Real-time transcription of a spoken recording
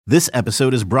This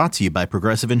episode is brought to you by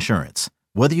Progressive Insurance.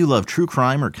 Whether you love true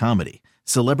crime or comedy,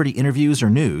 celebrity interviews or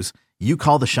news, you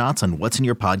call the shots on what's in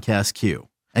your podcast queue.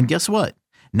 And guess what?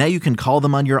 Now you can call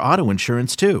them on your auto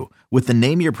insurance too with the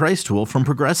Name Your Price tool from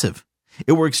Progressive.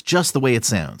 It works just the way it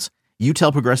sounds. You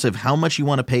tell Progressive how much you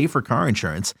want to pay for car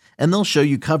insurance, and they'll show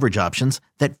you coverage options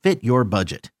that fit your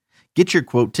budget. Get your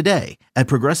quote today at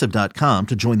Progressive.com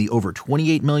to join the over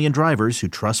 28 million drivers who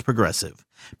trust Progressive.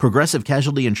 Progressive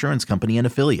Casualty Insurance Company and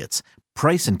Affiliates.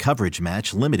 Price and coverage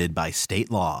match limited by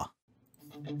state law.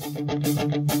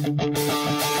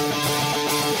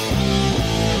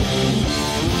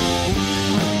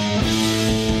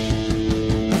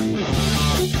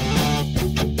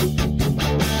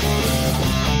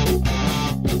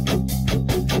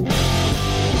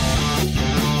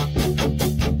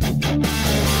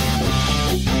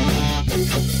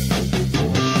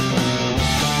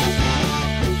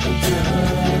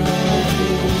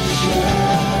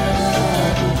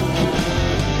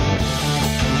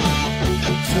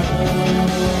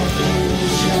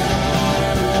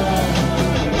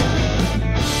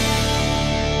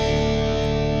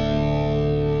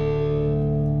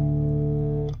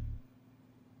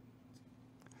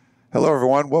 Hello,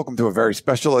 everyone. Welcome to a very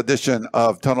special edition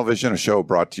of Tunnel Vision, a show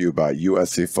brought to you by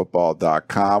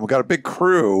USCFootball.com. We've got a big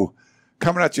crew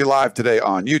coming at you live today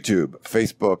on YouTube,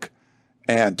 Facebook,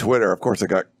 and Twitter. Of course, I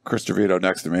got Chris Trevino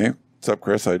next to me. What's up,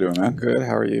 Chris? How you doing, man? Good.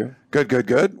 How are you?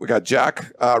 Good. We got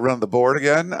Jack running the board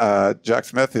again. Jack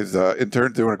Smith, his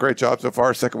intern, doing a great job so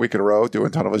far. Second week in a row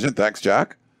doing Tunnel Vision. Thanks,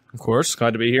 Jack. Of course.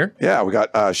 Glad to be here. Yeah, we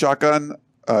got Shotgun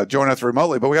joining us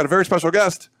remotely, but we got a very special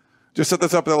guest. Just set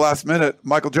this up in the last minute.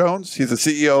 Michael Jones, he's the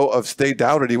CEO of Stay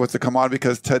Doubted. He wants to come on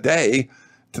because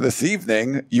this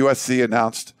evening, USC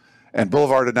announced and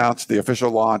Boulevard announced the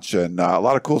official launch and a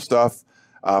lot of cool stuff.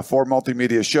 4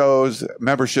 multimedia shows,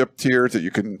 membership tiers that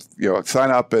you can sign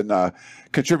up and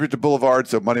contribute to Boulevard,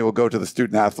 so money will go to the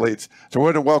student athletes. So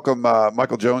we're going to welcome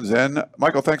Michael Jones in.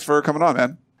 Michael, thanks for coming on,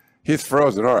 man. He's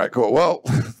frozen. All right, cool. Well,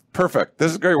 perfect.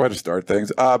 This is a great way to start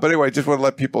things. But anyway, just want to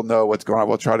let people know what's going on.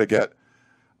 We'll try to get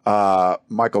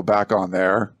Michael back on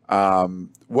there.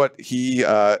 What he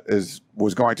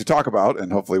was going to talk about,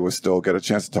 and hopefully we'll still get a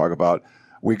chance to talk about.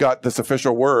 We got this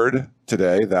official word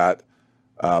today that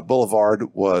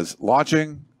Boulevard was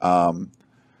launching.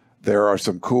 There are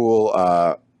some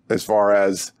cool as far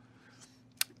as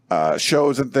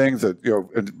shows and things that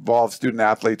involve student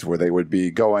athletes where they would be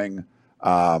going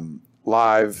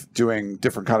live, doing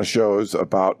different kind of shows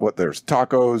about what there's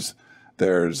tacos.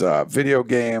 There's video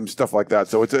games, stuff like that.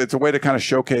 So it's a way to kind of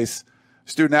showcase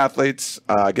student athletes,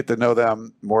 get to know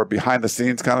them more behind the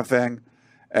scenes kind of thing,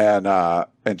 and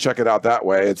check it out that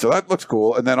way. And so that looks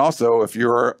cool. And then also, if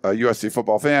you're a USC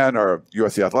football fan or a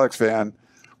USC athletics fan,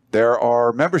 there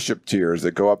are membership tiers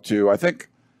that go up to, I think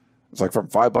it's like from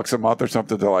 $5 a month or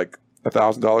something to like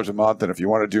 $1,000 a month. And if you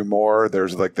want to do more,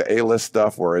 there's like the A-list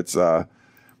stuff where it's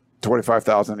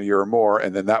 $25,000 a year or more,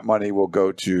 and then that money will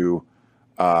go to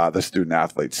the student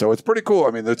athletes. So it's pretty cool.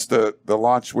 I mean, it's the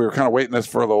launch. We were kind of waiting this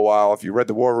for a little while. If you read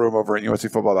the War Room over at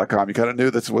USCFootball.com, you kind of knew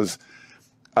this was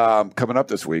coming up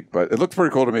this week. But it looks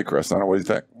pretty cool to me, Chris. I don't know. What do you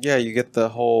think? Yeah, you get the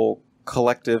whole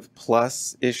collective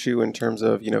plus issue in terms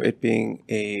of, it being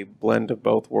a blend of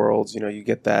both worlds. You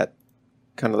get that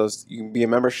kind of those, you can be a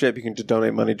membership, you can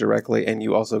donate money directly, and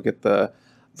you also get the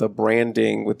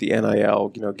branding with the NIL,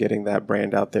 getting that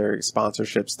brand out there,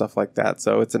 sponsorship, stuff like that.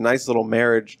 So it's a nice little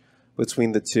marriage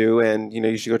between the two, and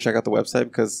you should go check out the website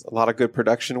because a lot of good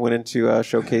production went into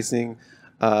showcasing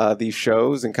these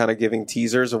shows and kind of giving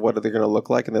teasers of what they're going to look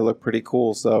like, and they look pretty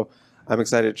cool. So I'm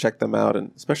excited to check them out,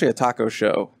 and especially a taco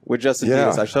show with Justin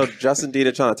Dietich. I showed Justin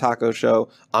Dietich on a taco show.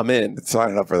 I'm in.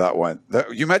 Signing up for that one.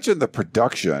 You mentioned the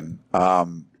production.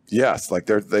 Yes, like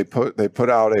they put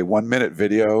out a 1-minute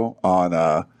video on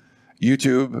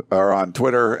YouTube or on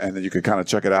Twitter, and then you could kind of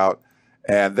check it out.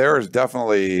 And there is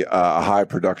definitely a high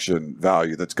production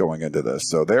value that's going into this.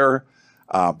 So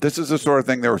this is the sort of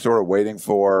thing they were sort of waiting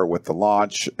for with the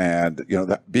launch, and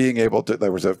that being able to.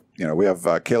 There was we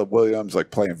have Caleb Williams like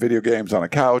playing video games on a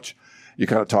couch. You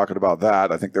kind of talking about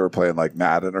that. I think they were playing like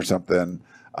Madden or something.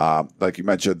 Like you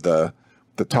mentioned the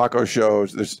taco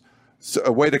shows. There's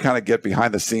a way to kind of get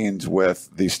behind the scenes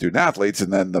with these student athletes,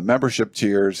 and then the membership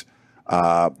tiers.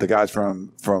 The guys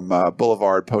from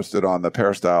Boulevard posted on the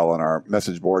Peristyle on our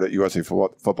message board at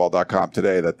USCFootball.com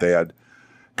today that they had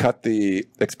cut the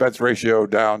expense ratio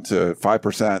down to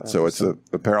 5%. So it's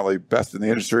apparently best in the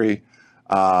industry.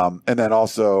 And then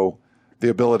also the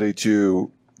ability to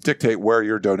dictate where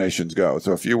your donations go.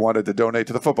 So if you wanted to donate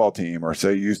to the football team, or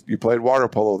say you played water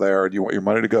polo there and you want your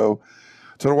money to go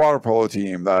to the water polo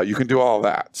team. You can do all of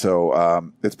that.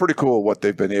 So it's pretty cool what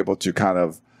they've been able to kind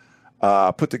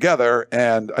of put together.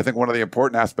 And I think one of the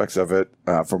important aspects of it,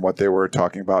 from what they were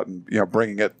talking about, and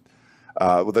bringing it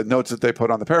with the notes that they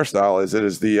put on the Peristyle, is it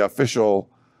is the official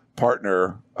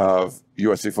partner of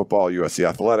USC football, USC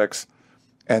athletics,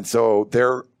 and so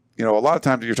they're a lot of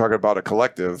times you're talking about a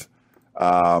collective.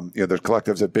 There's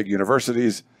collectives at big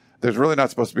universities. There's really not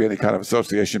supposed to be any kind of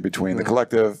association between the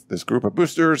collective, this group of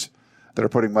boosters that are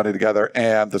putting money together,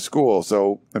 and the school.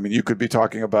 So, I mean, you could be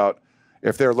talking about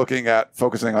if they're looking at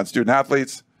focusing on student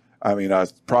athletes,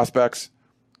 prospects,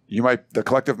 the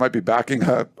collective might be backing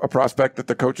a prospect that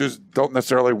the coaches don't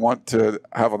necessarily want to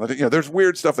have on the team. There's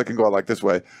weird stuff that can go like this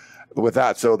way with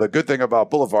that. So the good thing about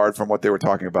Boulevard, from what they were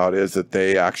talking about, is that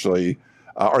they actually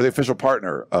are the official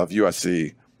partner of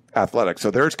USC athletics.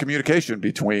 So there's communication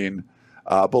between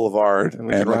Boulevard and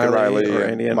Lincoln Riley or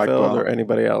and Andy Mike Enfield Bohm or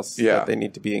anybody else that they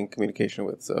need to be in communication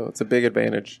with. So it's a big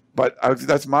advantage. But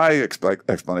that's my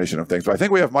explanation of things. But I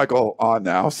think we have Michael on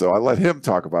now, so I'll let him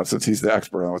talk about it since he's the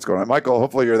expert on what's going on. Michael,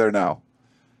 hopefully you're there now.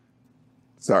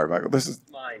 Sorry, Michael. This is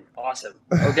mine. Awesome.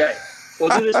 Okay.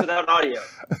 We'll do this without audio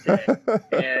today.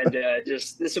 And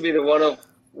this will be the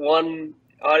one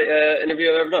interview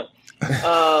I've ever done.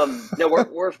 No,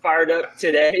 we're fired up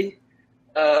today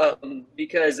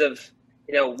because of,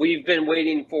 we've been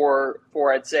waiting for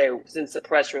I'd say since the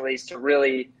press release to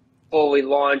really fully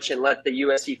launch and let the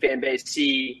USC fan base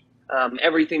see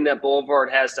everything that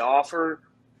Boulevard has to offer.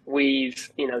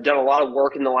 We've done a lot of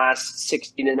work in the last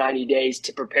 60 to 90 days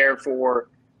to prepare for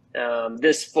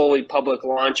this fully public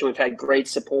launch, and we've had great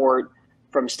support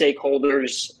from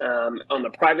stakeholders on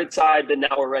the private side, but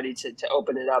now we're ready to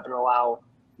open it up and allow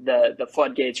the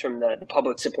floodgates from the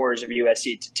public supporters of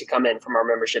USC to come in from our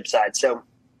membership side. So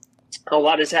a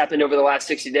lot has happened over the last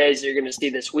 60 days. You're going to see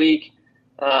this week.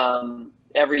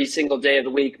 Every single day of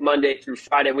the week, Monday through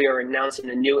Friday, we are announcing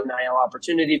a new NIL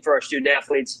opportunity for our student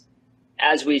athletes.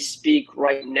 As we speak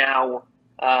right now,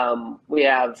 we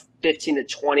have 15 to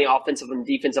 20 offensive and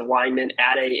defensive linemen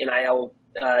at a NIL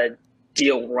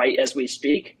deal right as we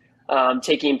speak,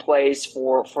 taking place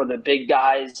for the big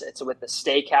guys. It's with the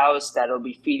steakhouse that'll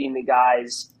be feeding the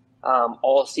guys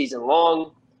all season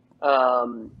long.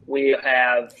 We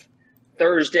have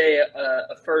Thursday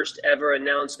a first ever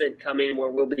announcement coming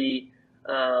where we'll be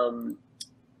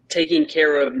taking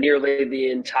care of nearly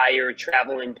the entire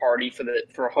traveling party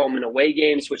for home and away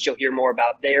games, which you'll hear more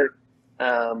about there.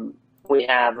 We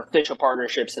have official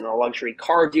partnerships and a luxury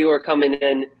car dealer coming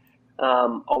in.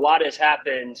 A lot has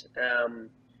happened.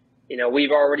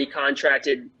 We've already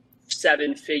contracted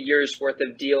 7 figures worth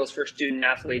of deals for student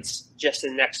athletes just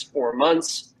in the next 4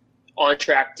 months, on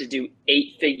track to do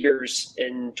 8 figures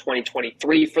in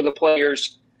 2023 for the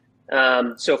players.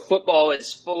 So football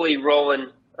is fully rolling.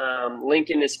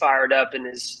 Lincoln is fired up, and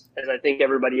as I think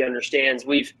everybody understands,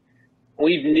 we've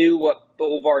knew what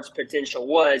Boulevard's potential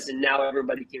was, and now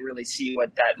everybody can really see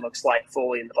what that looks like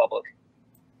fully in the public.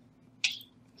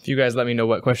 If you guys let me know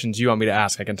what questions you want me to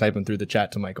ask, I can type them through the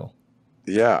chat to Michael.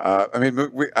 Yeah,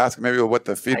 we ask maybe what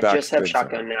the feedback. I just have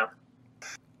shotgun now.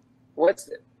 What's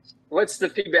the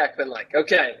feedback been like?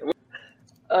 Okay,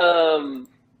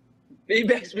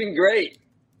 feedback's been great.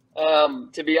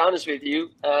 To be honest with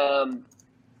you,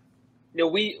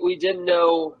 we didn't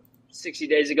know 60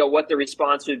 days ago what the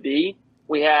response would be.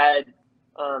 We had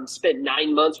spent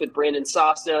 9 months with Brandon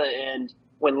Sasta, and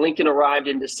when Lincoln arrived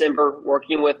in December,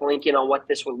 working with Lincoln on what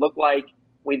this would look like,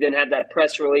 we then had that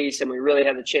press release, and we really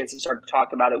had the chance to start to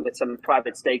talk about it with some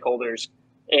private stakeholders,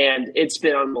 and it's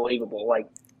been unbelievable. Like,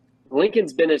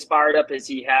 Lincoln's been as fired up as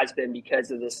he has been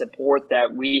because of the support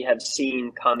that we have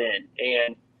seen come in,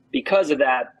 and because of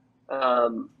that,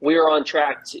 we are on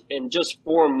track to, in just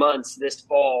 4 months this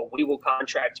fall, we will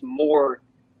contract more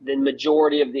than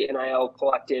majority of the NIL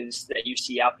collectives that you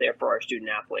see out there for our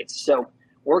student athletes. So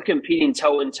we're competing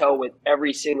toe-in-toe with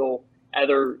every single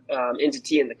other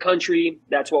entity in the country.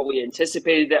 That's what we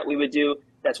anticipated that we would do.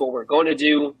 That's what we're going to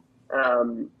do.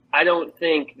 I don't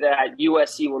think that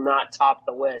USC will not top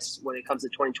the list when it comes to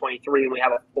 2023, and we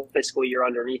have a full fiscal year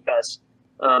underneath us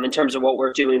in terms of what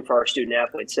we're doing for our student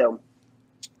athletes. So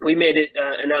we made it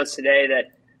announced today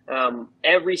that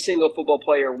every single football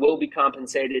player will be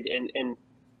compensated, and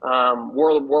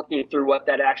we're working through what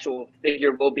that actual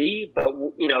figure will be. But,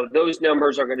 those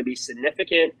numbers are going to be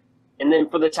significant. And then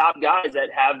for the top guys that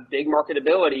have big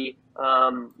marketability,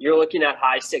 you're looking at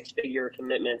high 6-figure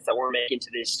commitments that we're making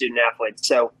to these student athletes.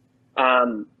 So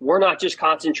we're not just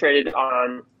concentrated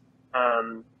on,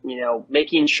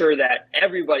 making sure that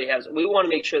everybody has – we want to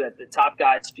make sure that the top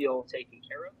guys feel taken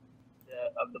care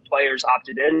of the players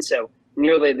opted in. So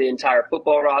nearly the entire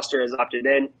football roster has opted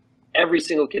in. Every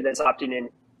single kid that's opting in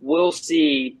will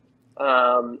see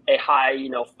a high,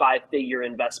 5-figure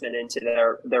investment into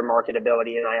their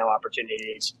marketability and NIL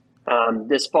opportunities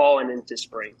this fall and into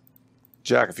spring.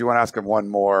 Jack, if you want to ask him one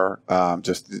more,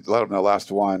 just let him know.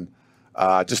 Last one.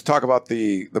 Just talk about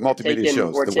the multimedia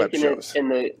shows, the web shows. We're taking it in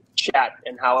the chat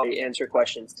and how I answer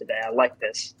questions today. I like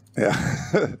this.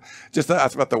 Yeah. Just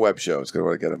ask about the web shows because I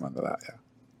want to get him onto that. Yeah.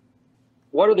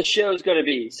 What are the shows going to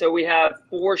be? So we have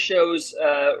 4 shows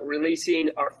releasing.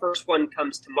 Our first one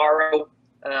comes tomorrow.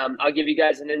 I'll give you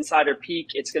guys an insider peek.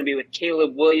 It's going to be with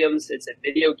Caleb Williams. It's a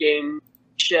video game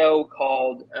show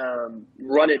called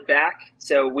Run It Back.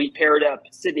 So we paired up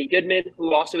Sydney Goodman,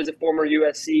 who also is a former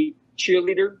USC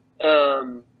cheerleader,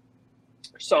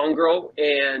 song girl,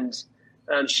 and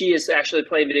she is actually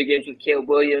playing video games with Caleb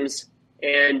Williams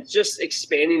and just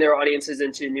expanding their audiences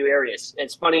into new areas.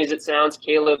 As funny as it sounds,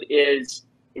 Caleb is,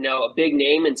 a big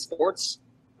name in sports,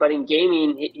 but in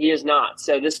gaming, he is not.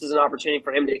 So this is an opportunity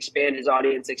for him to expand his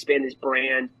audience, expand his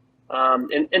brand,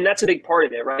 and that's a big part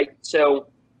of it, right? So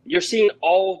you're seeing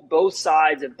both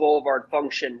sides of Boulevard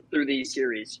function through these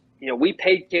series. We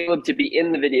paid Caleb to be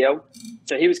in the video,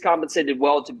 so he was compensated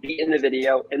well to be in the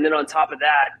video. And then on top of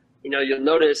that, you'll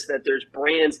notice that there's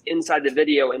brands inside the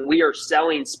video, and we are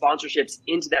selling sponsorships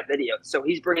into that video. So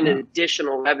he's bringing in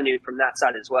additional revenue from that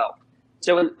side as well.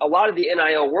 So in a lot of the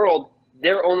NIL world,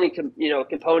 their only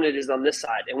component is on this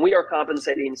side, and we are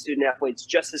compensating student athletes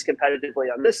just as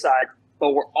competitively on this side,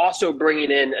 but we're also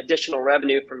bringing in additional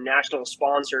revenue from national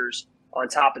sponsors on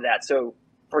top of that. So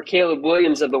for Caleb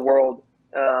Williams of the world,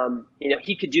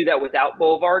 he could do that without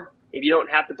Boulevard. If you don't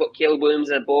have to put Caleb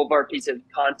Williams in a Boulevard piece of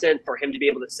content for him to be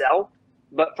able to sell.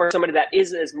 But for somebody that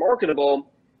isn't as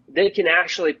marketable, they can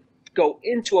actually go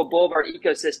into a Boulevard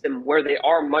ecosystem where they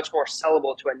are much more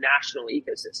sellable to a national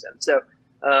ecosystem. So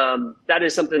that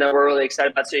is something that we're really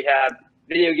excited about. So you have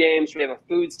video games. We have a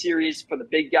food series for the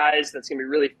big guys that's going to be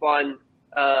really fun.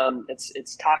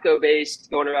 It's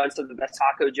taco-based, going around some of the best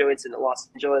taco joints in Los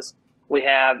Angeles. We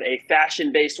have a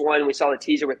fashion-based one. We saw the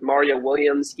teaser with Mario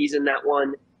Williams. He's in that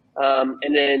one.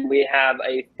 And then we have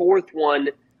a 4th one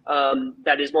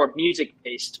that is more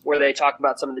music-based, where they talk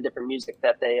about some of the different music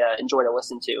that they enjoy to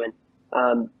listen to.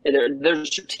 And there's a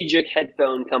strategic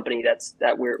headphone company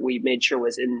that we made sure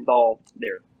was involved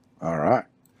there. All right.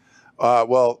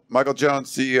 Well, Michael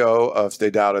Jones, CEO of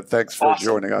Stay Doubted, thanks for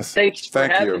joining us. Thanks for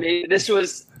having me. This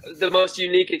was the most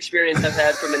unique experience I've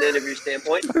had from an interview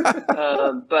standpoint.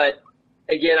 But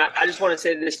again, I just want to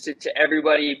say this to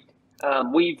everybody.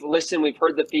 We've listened, we've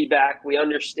heard the feedback, we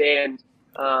understand,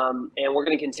 and we're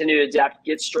going to continue to adapt,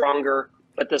 get stronger.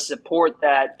 But the support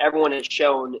that everyone has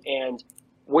shown, and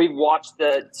we've watched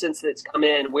since it's come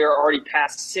in, we're already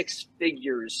past 6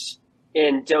 figures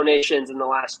in donations in the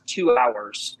last 2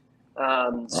 hours.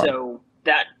 So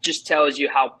that just tells you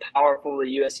how powerful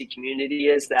the USC community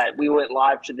is, that we went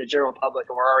live to the general public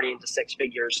and we're already into 6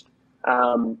 figures.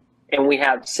 And we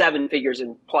have 7 figures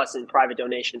plus in private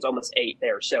donations, almost 8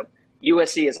 there. So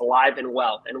USC is alive and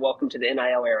well, and welcome to the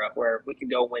NIL era where we can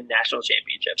go win national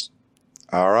championships.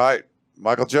 All right.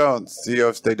 Michael Jones, CEO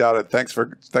of Stay Doubted. Thanks for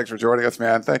joining us,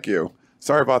 man. Thank you.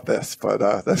 Sorry about this, but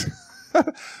that's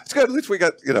it's good. At least we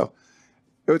got, it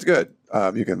was good.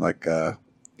 You can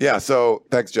so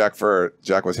thanks, Jack,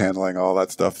 Jack was handling all that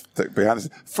stuff behind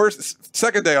us.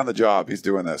 Second day on the job, he's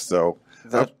doing this. So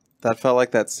that felt like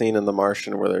that scene in The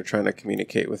Martian where they're trying to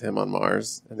communicate with him on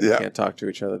Mars and they can't talk to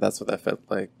each other. That's what that felt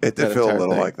like. It did feel a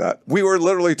little like that. We were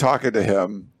literally talking to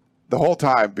him the whole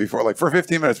time before, for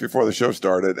 15 minutes before the show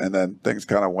started, and then things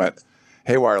kind of went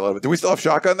haywire a little bit. Do we still have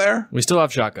Shotgun there? We still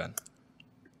have Shotgun.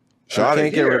 We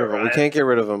can't get rid of him. We can't get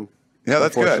rid of him. Yeah,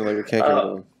 that's good. Unfortunately, we can't get rid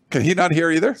of him. Can he not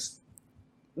hear either?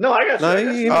 No, I got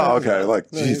you. Oh, okay.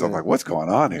 Geez, I'm like, what's going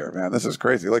on here, man? This is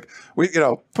crazy. We,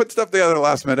 put stuff together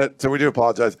last minute, so we do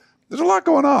apologize. There's a lot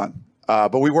going on,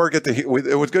 but we were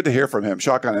it was good to hear from him.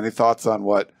 Shotgun, any thoughts on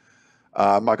what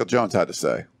Michael Jones had to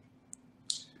say?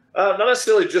 Not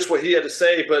necessarily just what he had to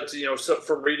say, but so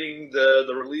from reading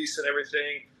the release and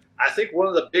everything, I think one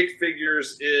of the big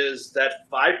figures is that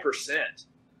 5%.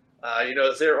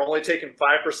 They're only taking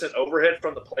 5% overhead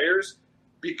from the players,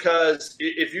 because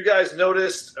if you guys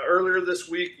noticed earlier this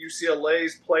week,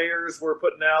 UCLA's players were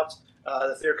putting out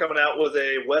that they're coming out with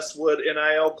a Westwood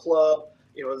NIL club.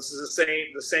 This is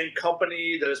the same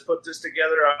company that has put this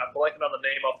together. I'm blanking on the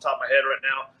name off the top of my head right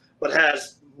now, but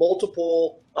has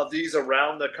multiple of these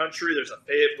around the country. There's a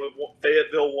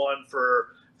Fayetteville one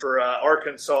for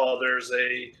Arkansas. There's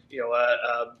a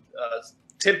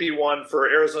Tempe one for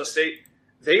Arizona State.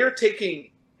 They are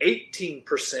taking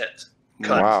 18%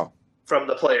 cut from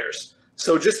the players.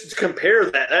 So just to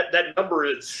compare that number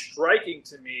is striking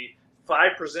to me,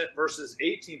 5% versus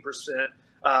 18%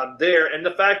 there. And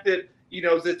the fact that,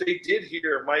 that they did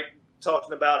hear Mike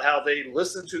talking about how they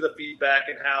listened to the feedback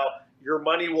and how your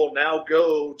money will now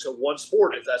go to one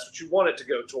sport if that's what you want it to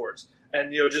go towards.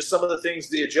 And, just some of the things,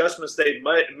 the adjustments they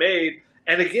made.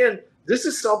 And again, this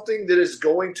is something that is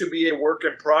going to be a work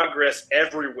in progress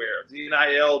everywhere, the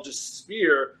NIL just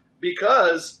sphere,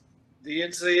 because the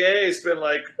NCAA has been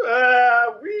like,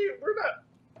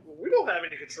 we don't have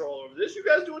any control over this. You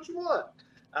guys do what you want.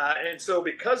 And so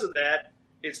because of that,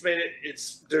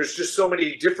 there's just so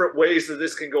many different ways that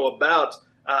this can go about.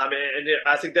 And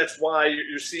I think that's why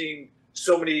you're seeing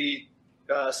so many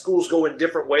schools go in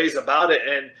different ways about it.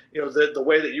 And, the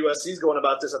way that USC is going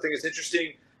about this, I think is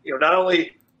interesting. Not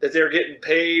only that they're getting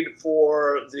paid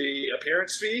for the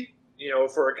appearance fee,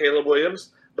 for Caleb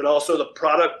Williams, but also the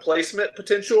product placement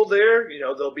potential there.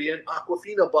 They'll be an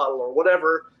Aquafina bottle or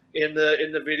whatever in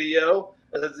the video.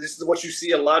 And this is what you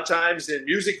see a lot of times in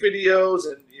music videos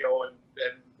and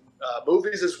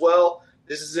movies as well.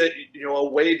 This is a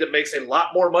way that makes a lot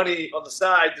more money on the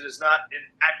side that is not an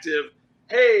active,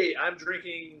 hey, I'm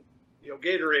drinking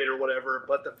Gatorade or whatever.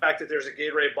 But the fact that there's a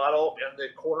Gatorade bottle in the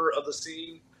corner of the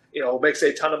scene, makes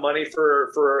a ton of money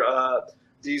for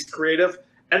these creative.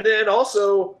 And then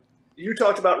also, you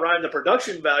talked about, Ryan, the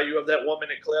production value of that 1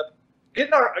 minute clip.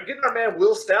 Getting our man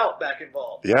Will Stout back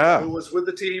involved. Yeah. Who was with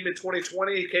the team in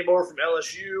 2020. He came over from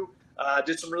LSU,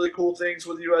 did some really cool things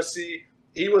with USC.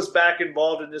 He was back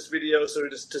involved in this video. So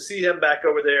just to see him back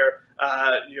over there,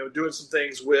 doing some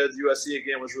things with USC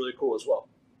again was really cool as well.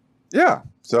 Yeah.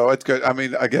 So it's good. I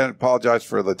mean, again, apologize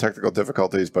for the technical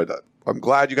difficulties, but I'm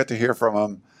glad you got to hear from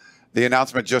him. The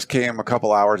announcement just came a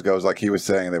couple hours ago. It was like he was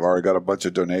saying they've already got a bunch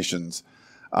of donations.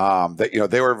 That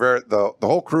they were the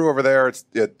whole crew over there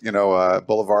at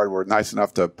Boulevard were nice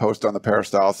enough to post on the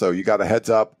Peristyle. So you got a heads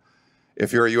up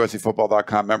if you're a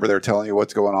USCFootball.com member. They're telling you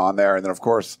what's going on there, and then of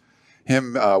course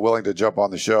him willing to jump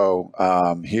on the show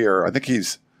here. I think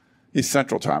he's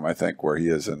Central Time, I think, where he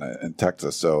is in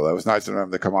Texas. So that was nice of him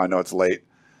to come on. I know it's late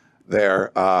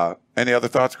there. Any other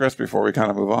thoughts, Chris, before we kind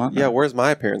of move on? Yeah, where's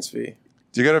my appearance fee?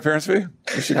 Do you get an appearance fee?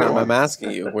 You should go. I'm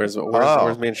asking you. Where's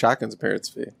me and Shotgun's appearance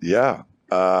fee? Yeah.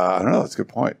 I don't know. That's a good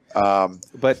point.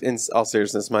 But in all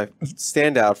seriousness, my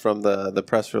standout from the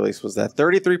press release was that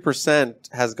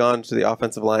 33% has gone to the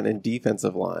offensive line and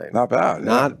defensive line. Not bad.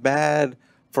 Not bad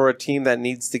for a team that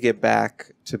needs to get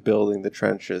back to building the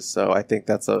trenches. So I think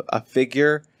that's a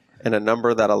figure and a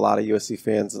number that a lot of USC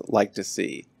fans like to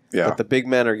see. Yeah. But the big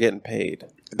men are getting paid.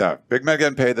 No, big men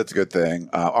getting paid. That's a good thing.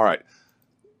 All right.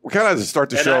 We kind of have to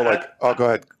start the show go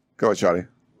ahead. Go ahead, Shotty.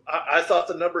 I thought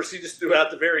the numbers he just threw out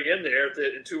at the very end there,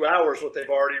 that in 2 hours, what they've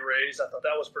already raised, I thought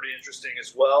that was pretty interesting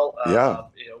as well. Yeah.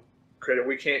 Credit,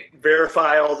 we can't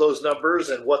verify all those numbers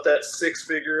and what that six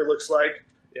figure looks like,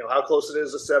 how close it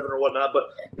is to 7 or whatnot.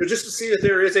 But just to see that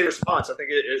there is a response, I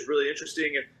think it is really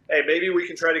interesting. And, hey, maybe we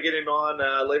can try to get him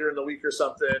on later in the week or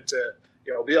something to,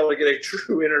 be able to get a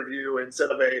true interview instead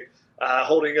of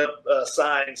holding up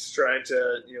signs trying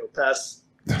to,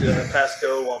 pass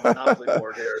go on Monopoly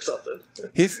board here or something.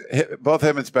 Both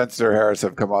him and Spencer Harris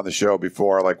have come on the show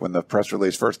before, like when the press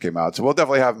release first came out. So we'll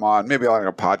definitely have him on, maybe on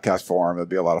a podcast form. It'd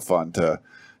be a lot of fun to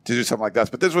do something like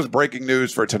this. But this was breaking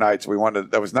news for tonight, so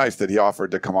that was nice that he offered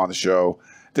to come on the show.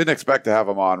 Didn't expect to have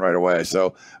him on right away.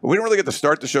 So we didn't really get to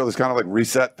start the show. This kind of like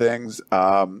reset things.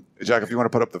 Jack, if you want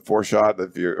to put up the 4-shot,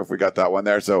 if we got that one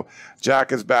there. So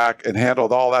Jack is back and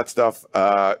handled all that stuff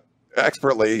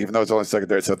expertly, even though it's only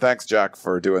secondary. So thanks, Jack,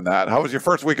 for doing that. How was your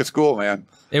first week of school, man?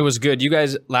 It was good. You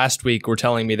guys last week were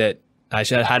telling me that I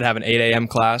had to have an 8 a.m.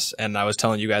 class, and I was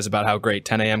telling you guys about how great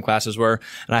 10 a.m. classes were,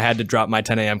 and I had to drop my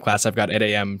 10 a.m. class. I've got 8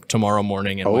 a.m. tomorrow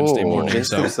morning and Wednesday morning.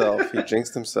 He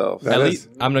jinxed himself. At least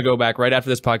I'm going to go back right after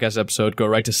this podcast episode, go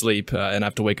right to sleep, and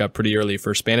have to wake up pretty early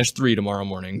for Spanish 3 tomorrow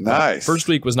morning. Nice. First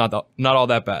week was not all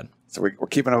that bad. So we're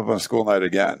keeping up on a school night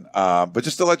again. But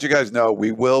just to let you guys know,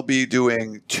 we will be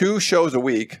doing 2 shows a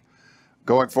week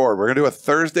going forward. We're going to do a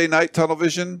Thursday night Tunnel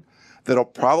Vision that'll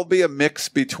probably be a mix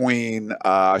between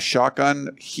Shotgun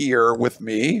here with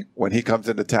me when he comes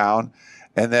into town,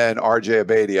 and then RJ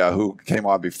Abadia, who came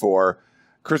on before.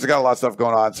 Chris has got a lot of stuff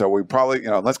going on, so we probably,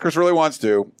 unless Chris really wants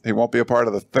to, he won't be a part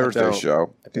of the Thursday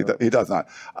show. He does not.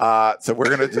 So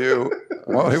we're going to do –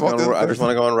 I just want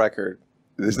to go on record.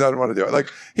 There's nothing want to do. Like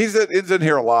he's in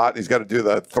here a lot. He's got to do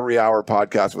the 3-hour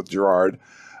podcast with Gerard,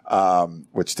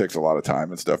 which takes a lot of time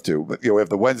and stuff too. But we have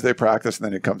the Wednesday practice, and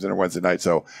then he comes in on Wednesday night.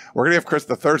 So we're gonna give Chris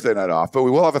the Thursday night off, but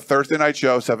we will have a Thursday night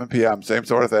show, 7 p.m., same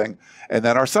sort of thing, and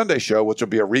then our Sunday show, which will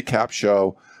be a recap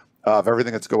show of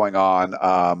everything that's going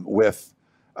on with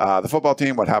The football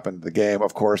team, what happened in the game,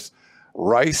 of course.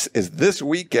 Rice is this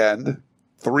weekend,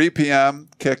 3 p.m.,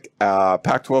 kick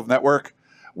Pac-12 Network.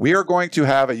 We are going to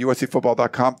have a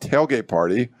USCFootball.com tailgate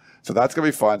party, so that's going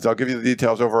to be fun. So I'll give you the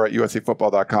details over at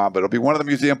USCFootball.com, but it'll be one of the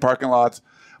museum parking lots.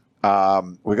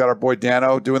 We got our boy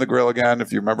Dano doing the grill again,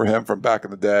 if you remember him from back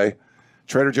in the day.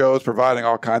 Trader Joe's providing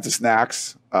all kinds of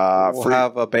snacks. We'll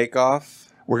have a bake-off.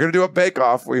 We're going to do a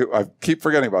bake-off. I keep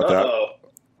forgetting about that.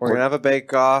 We're going to have a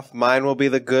bake-off. Mine will be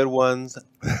the good ones.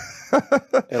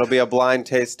 It'll be a blind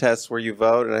taste test where you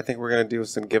vote, and I think we're going to do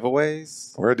some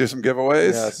giveaways. We're going to do some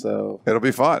giveaways. Yeah, so it'll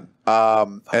be fun.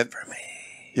 Vote for me.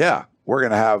 Yeah, we're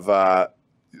going to have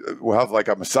we'll have like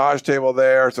a massage table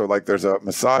there. So like there's a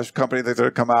massage company that's going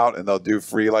to come out, and they'll do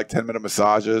free like 10-minute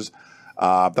massages.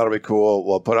 That'll be cool.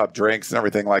 We'll put up drinks and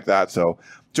everything like that. So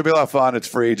it should be a lot of fun. It's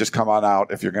free. Just come on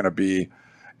out if you're going to be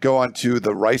going to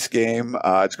the Rice game.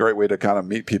 It's a great way to kind of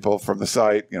meet people from the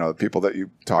site, the people that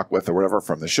you talk with or whatever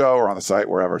from the show or on the site,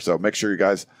 wherever. So make sure you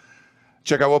guys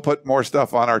check out. We'll put more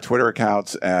stuff on our Twitter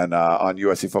accounts and on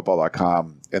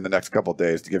USCFootball.com in the next couple of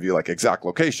days to give you like exact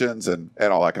locations and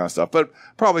all that kind of stuff. But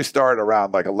probably start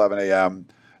around like 11 a.m.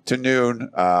 to noon.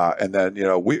 And then,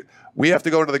 we have to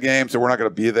go to the game, so we're not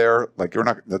going to be there. Like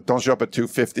don't show up at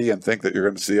 2:50 and think that you're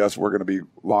going to see us. We're going to be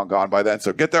long gone by then.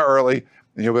 So get there early,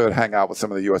 and you'll be able to hang out with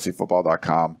some of the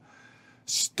USCFootball.com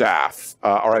staff.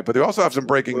 All right, but they also have some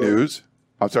breaking news.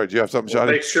 I'm sorry, do you have something, Shadi?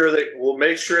 We'll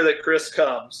make sure that Chris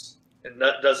comes and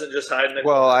doesn't just hide in the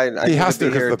Well, I he has to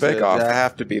because the bake-off. I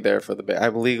have to be there for the bake.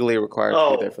 I'm legally required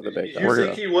to be there for the bake-off. You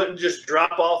think he wouldn't just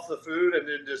drop off the food and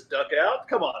then just duck out?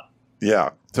 Come on.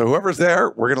 Yeah. So whoever's there,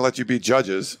 we're going to let you be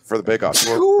judges for the bake-off.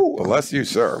 Bless you,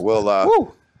 sir. We'll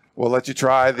let you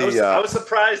try the. I was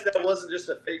surprised that wasn't just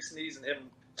a fake sneeze and him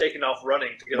taking off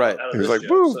running to get out of He was like, show,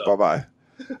 "Woo, so.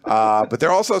 bye-bye." But there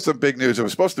are also some big news. It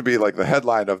was supposed to be like the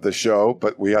headline of the show,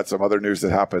 but we had some other news that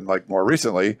happened like more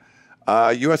recently.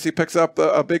 USC picks up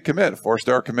a big commit,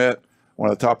 4-star commit,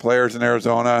 one of the top players in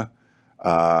Arizona,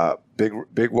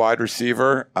 big wide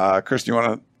receiver. Chris, do you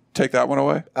want to take that one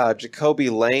away? Jacoby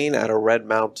Lane out of Red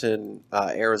Mountain,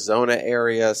 Arizona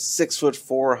area,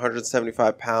 6'4",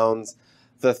 175 pounds.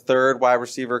 The third wide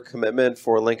receiver commitment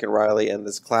for Lincoln Riley in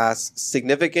this class.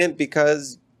 Significant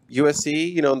because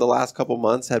USC, in the last couple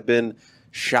months had been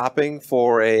shopping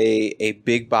for a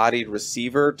big-bodied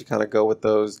receiver to kind of go with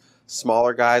those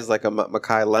smaller guys like a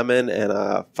Makai Lemon and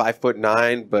a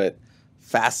 5'9", but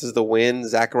fast as the wind,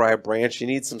 Zachariah Branch. You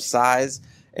need some size.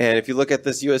 And if you look at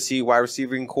this USC wide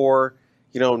receiving core,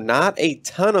 not a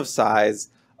ton of size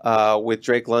with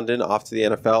Drake London off to the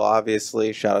NFL,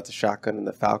 obviously. Shout out to Shotgun and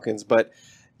the Falcons. But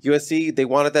USC, they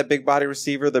wanted that big body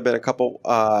receiver. There have been a couple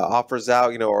offers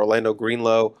out. Orlando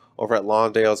Greenlow over at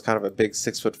Lawndale is kind of a big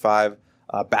 6'5"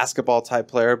 basketball type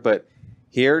player. But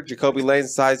here, Jacoby Lane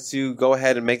decides to go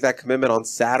ahead and make that commitment on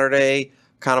Saturday.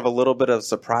 Kind of a little bit of a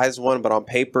surprise one, but on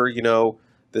paper,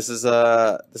 this is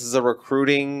a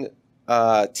recruiting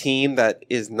team that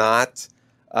is not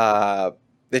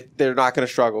they're not going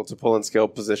to struggle to pull in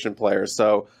skilled position players.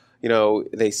 So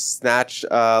they snatched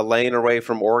Lane away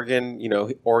from Oregon.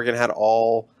 Oregon had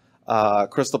all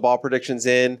crystal ball predictions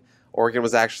in. Oregon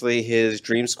was actually his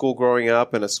dream school growing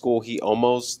up and a school he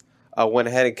almost went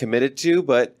ahead and committed to.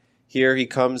 But here he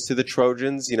comes to the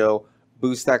Trojans.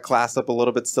 Boost that class up a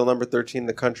little bit. Still number 13 in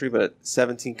the country, but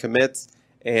 17 commits,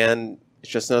 and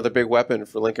it's just another big weapon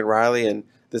for Lincoln Riley and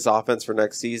this offense for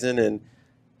next season. And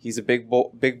he's a big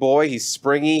boy. He's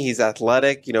springy. He's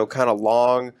athletic. Kind of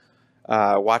long.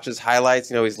 Watch his highlights.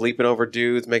 He's leaping over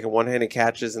dudes, making one-handed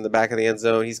catches in the back of the end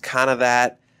zone. He's kind of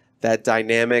that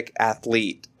dynamic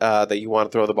athlete that you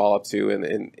want to throw the ball up to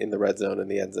in the red zone, in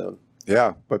the end zone.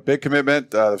 Yeah, but big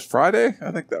commitment. It was Friday,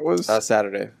 I think that was.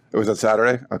 Saturday. It was on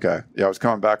Saturday? Okay. Yeah, I was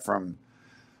coming back from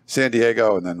San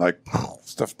Diego, and then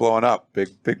stuff's blowing up.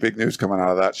 Big news coming out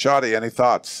of that. Shadi, any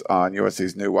thoughts on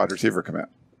USC's new wide receiver commit?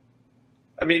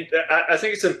 I mean, I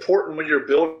think it's important when you're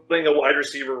building a wide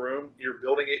receiver room, you're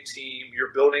building a team,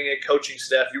 you're building a coaching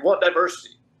staff. You want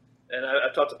diversity. And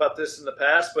I've talked about this in the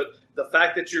past, but the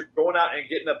fact that you're going out and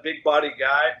getting a big body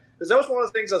guy, because that was one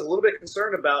of the things I was a little bit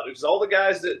concerned about, because all the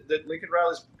guys that Lincoln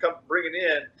Riley's bringing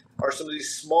in are some of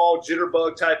these small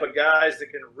jitterbug type of guys that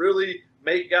can really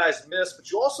make guys miss.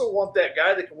 But you also want that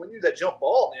guy that can win you that jump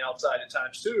ball on the outside at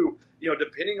times too,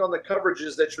 depending on the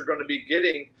coverages that you're going to be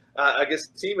getting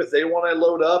against the team. If they want to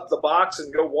load up the box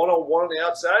and go one-on-one on the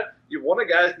outside, you want a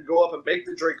guy that can go up and make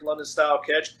the Drake London style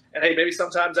catch. And hey, maybe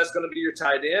sometimes that's going to be your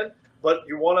tight end, but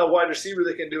you want a wide receiver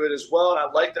that can do it as well. And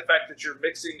I like the fact that you're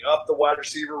mixing up the wide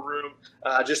receiver room,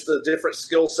 just the different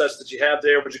skill sets that you have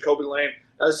there with Jacoby Lane.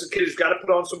 This is a kid who's got to put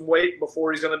on some weight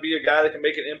before he's going to be a guy that can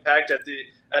make an impact at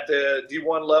at the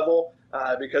D1 level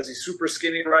because he's super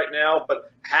skinny right now,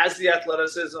 but has the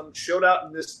athleticism, showed out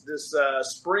in this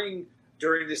spring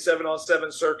during the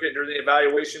 7-on-7 circuit during the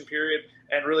evaluation period,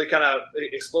 and really kind of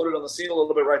exploded on the scene a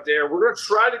little bit right there. We're going to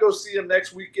try to go see him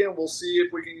next weekend. We'll see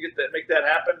if we can make that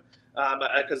happen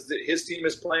because his team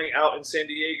is playing out in San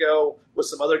Diego with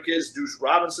some other kids. Deuce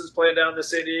Robinson's playing down in the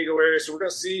San Diego area. So we're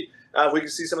going to see if we can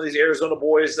see some of these Arizona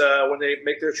boys when they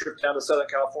make their trip down to Southern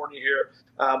California here.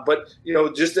 But,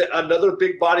 just another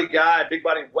big body guy, big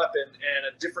body weapon,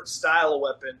 and a different style of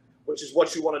weapon, which is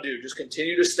what you want to do. Just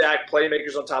continue to stack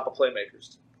playmakers on top of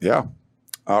playmakers. Yeah.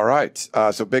 All right.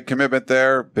 So big commitment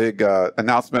there, big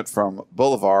announcement from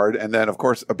Boulevard, and then, of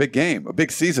course, a big game, a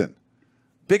big season,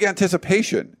 big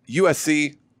anticipation,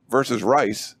 USC versus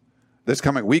Rice this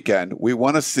coming weekend. We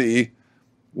want to see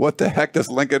what the heck this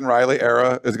Lincoln Riley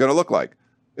era is going to look like.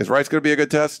 Is Rice going to be a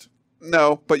good test?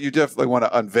 No, but you definitely want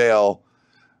to unveil.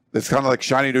 It's kind of like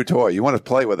shiny new toy. You want to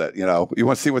play with it. You want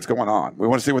to see what's going on. We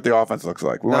want to see what the offense looks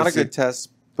like. Not a good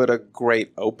test, but a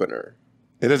great opener.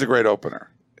 It is a great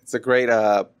opener. It's a great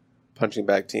punching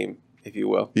bag team, if you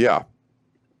will. Yeah.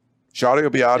 Shawty will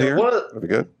be out here. That'll be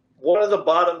good. One of the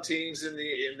bottom teams in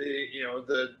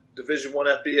the Division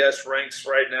I FBS ranks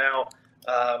right now.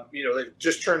 They've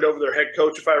just turned over their head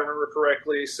coach, if I remember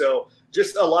correctly. So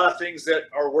just a lot of things that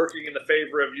are working in the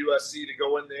favor of USC to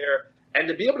go in there and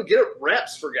to be able to get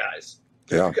reps for guys.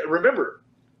 Yeah. Remember,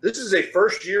 this is a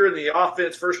first year in the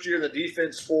offense, first year in the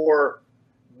defense for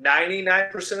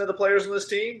 99% of the players on this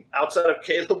team, outside of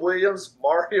Caleb Williams,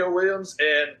 Mario Williams,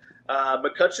 and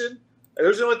McCutcheon.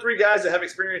 There's only 3 guys that have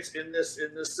experience in this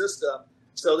system.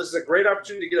 So this is a great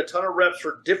opportunity to get a ton of reps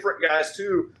for different guys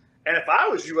too. And if I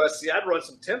was USC, I'd run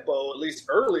some tempo at least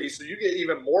early, so you get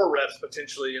even more reps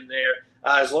potentially in there.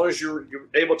 As long as you're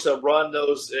able to run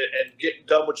those and get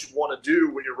done what you want to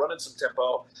do when you're running some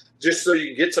tempo, just so you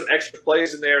can get some extra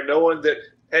plays in there, knowing that,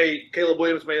 hey, Caleb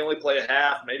Williams may only play a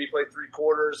half, maybe play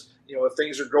 3/4, if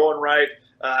things are going right,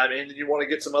 and you want to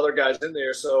get some other guys in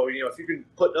there. So, if you can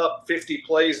put up 50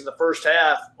 plays in the first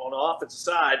half on the offensive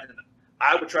side, then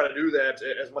I would try to do that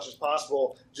as much as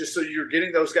possible, just so you're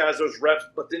getting those guys those reps,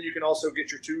 but then you can also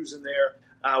get your twos in there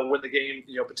when the game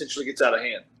potentially gets out of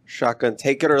hand. Shotgun,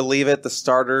 take it or leave it. The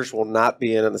starters will not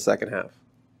be in the second half.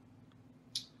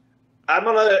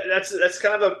 That's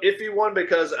kind of an iffy one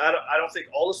because I don't think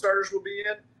all the starters will be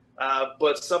in,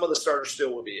 but some of the starters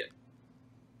still will be in.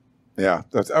 Yeah,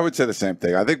 I would say the same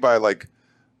thing. I think by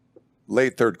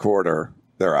late third quarter,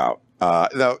 they're out.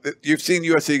 Now, you've seen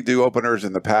USC do openers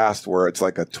in the past where it's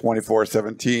like a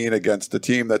 24-17 against a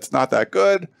team that's not that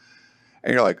good,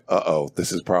 and you're like, uh-oh,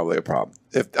 this is probably a problem.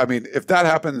 If that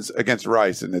happens against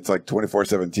Rice and it's like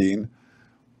 24-17,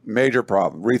 major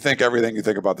problem. Rethink everything you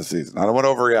think about the season. I don't want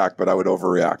to overreact, but I would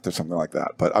overreact to something like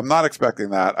that. But I'm not expecting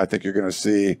that. I think you're going to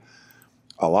see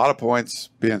a lot of points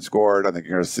being scored. I think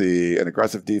you're going to see an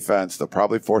aggressive defense. They'll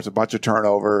probably force a bunch of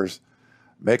turnovers,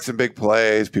 make some big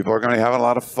plays. People are going to be having a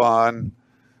lot of fun.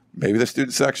 Maybe the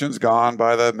student section's gone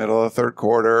by the middle of the third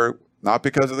quarter, not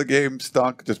because of the game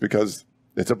stunk, just because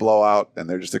it's a blowout and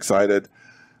they're just excited.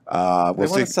 We'll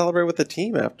want to celebrate with the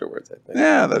team afterwards, I think.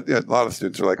 Yeah, a lot of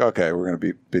students are like, okay, we're going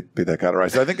to beat that kind of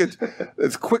Rice. So I think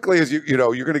as quickly as you're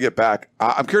going to get back.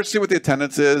 I'm curious to see what the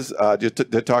attendance is. Just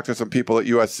to talk to some people at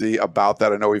USC about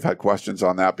that. I know we've had questions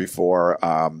on that before.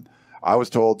 I was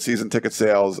told season ticket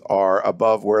sales are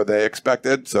above where they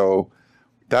expected, so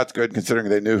that's good considering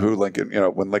they knew who Lincoln.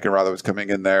 When Lincoln Riley was coming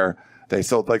in there, they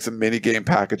sold some mini game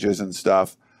packages and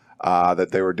stuff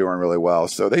that they were doing really well.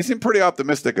 So they seem pretty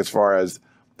optimistic as far as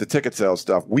the ticket sales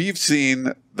stuff. We've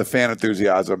seen the fan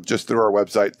enthusiasm just through our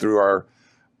website, through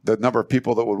the number of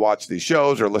people that would watch these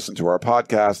shows or listen to our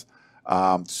podcast.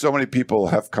 So many people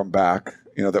have come back,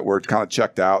 that were kind of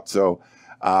checked out. So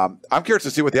I'm curious to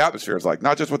see what the atmosphere is like,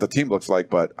 not just what the team looks like,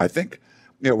 but I think,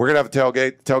 we're going to have a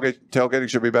tailgate. Tailgating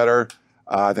should be better.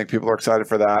 I think people are excited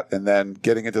for that. And then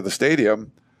getting into the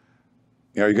stadium,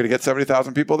 you're going to get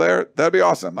 70,000 people there. That'd be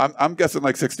awesome. I'm guessing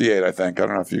 68. I think. I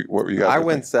don't know what you guys. I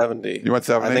went 70. You went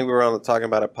 70. I think we were talking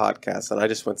about a podcast, and I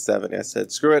just went 70. I said,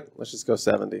 screw it, let's just go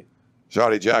 70.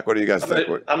 Shoddy, Jack, what do you guys think?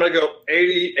 I'm going to go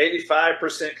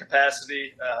 85%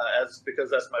 capacity, because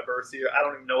that's my birth year. I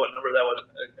don't even know what number that would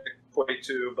equate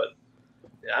to, but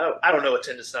I don't know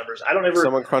attendance numbers. I don't ever.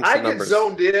 Someone crunch the numbers.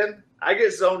 I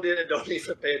get zoned in and don't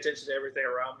even pay attention to everything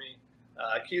around me.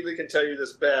 Keeley can tell you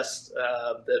this best,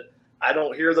 that I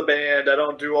don't hear the band. I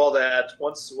don't do all that.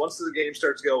 Once the game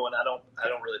starts going, I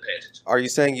don't really pay attention. Are you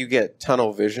saying you get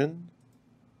tunnel vision?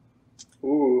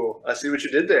 Ooh, I see what you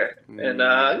did there, and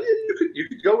you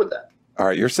could go with that. All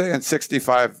right, you're saying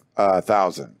 65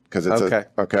 66,000 because it's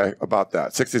Okay. about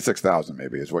that. 66,000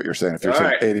 maybe is what you're saying if you're All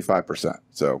saying right. 85%.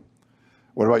 So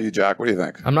what about you, Jack? What do you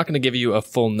think? I'm not going to give you a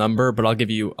full number, but I'll give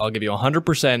you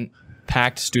 100%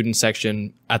 packed student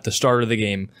section at the start of the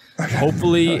game.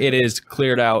 Hopefully it is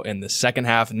cleared out in the second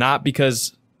half, not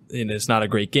because it's not a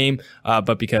great game,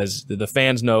 but because the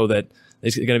fans know that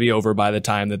it's going to be over by the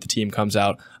time that the team comes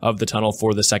out of the tunnel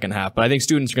for the second half. But I think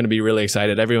students are going to be really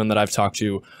excited. Everyone that I've talked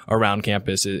to around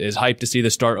campus is hyped to see the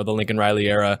start of the Lincoln Riley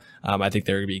era. I think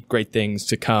there are going to be great things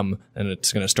to come, and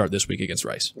it's going to start this week against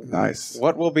Rice. Nice.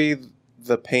 What will be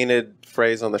the painted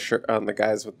phrase on the shirt on the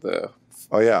guys with the?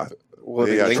 Oh, yeah. Will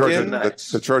it be Lincoln? Trojan,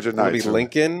 Knights. the Trojan Will it Knights. be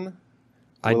Lincoln?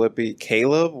 Will it be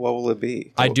Caleb? What will it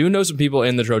be? I do know some people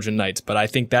in the Trojan Knights, but I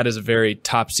think that is a very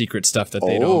top secret stuff that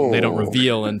they don't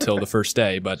reveal until the first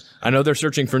day. But I know they're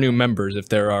searching for new members. If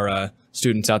there are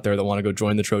students out there that want to go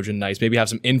join the Trojan Knights, maybe have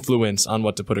some influence on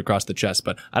what to put across the chest.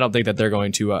 But I don't think that they're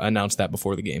going to announce that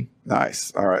before the game.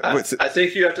 Nice. All right. I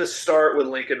think you have to start with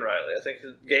Lincoln Riley. I think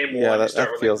game one, you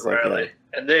start with feels Lincoln like Riley,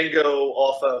 and then go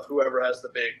off of whoever has the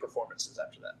big performances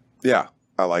after that. Yeah,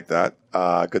 I like that.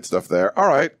 Good stuff there. All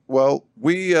right. Well, so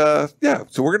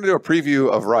we're going to do a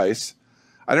preview of Rice.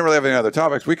 I didn't really have any other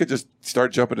topics. We could just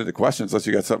start jumping into questions unless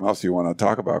you got something else you want to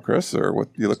talk about, Chris, or what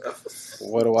you look.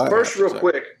 What do I? First, real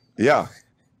quick. Yeah.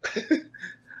 People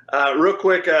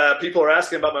are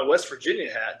asking about my West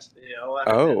Virginia hat.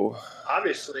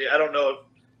 Obviously, I don't know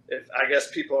if I guess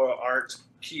people aren't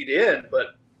keyed in,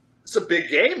 but it's a big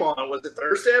game on. Was it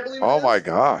Thursday, I believe? Oh, my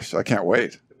gosh. I can't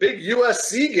wait. Big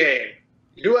USC game.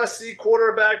 USC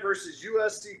quarterback versus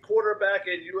USC quarterback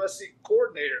and USC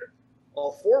coordinator.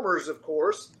 All formers, of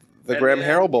course. The Graham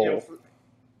Harrell Bowl.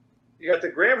 You got the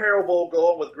Graham Harrell Bowl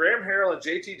going with Graham Harrell and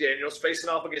JT Daniels facing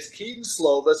off against Keaton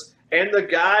Slovis and the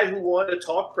guy who wanted to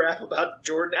talk crap about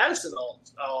Jordan Addison all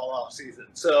off season.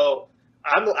 So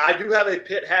I do have a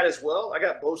Pitt hat as well. I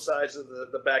got both sides of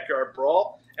the backyard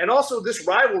brawl. And also this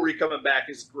rivalry coming back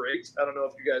is great. I don't know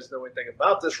if you guys know anything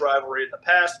about this rivalry in the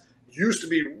past. It used to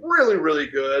be really, really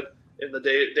good in the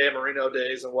Dan Marino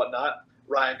days and whatnot.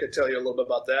 Ryan could tell you a little bit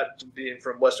about that, being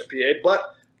from Western PA.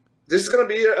 But this is going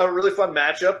to be a really fun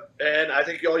matchup, and I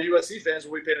think all USC fans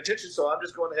will be paying attention. So I'm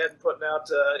just going ahead and putting out,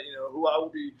 who I will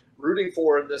be rooting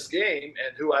for in this game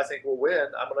and who I think will win.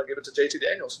 I'm going to give it to JT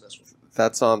Daniels in this one.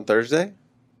 That's on Thursday?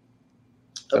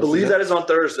 I believe that is on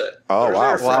Thursday. Oh, Thursday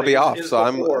wow. or Well, I'll be off,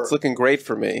 so before. It's looking great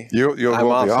for me. You'll I'm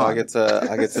off, be so on. I get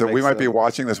to So make we might be some-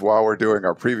 watching this while we're doing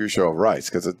our preview show of Rice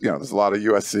because there's a lot of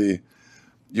USC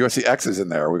X's in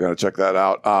there. We're going to check that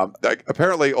out.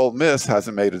 Apparently, Ole Miss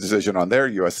hasn't made a decision on their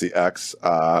USC X.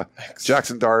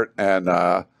 Jackson Dart and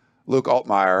Luke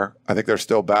Altmaier, I think they're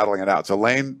still battling it out. So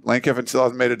Lane Kiffin still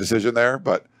hasn't made a decision there,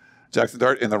 but Jackson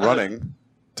Dart in the running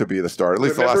to be the starter. At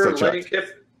least the last I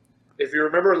checked. If you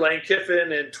remember Lane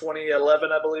Kiffin in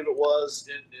 2011, I believe it was,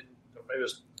 maybe it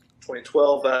was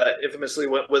 2012, infamously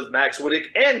went with Max Wittick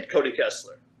and Cody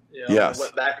Kessler. Yes.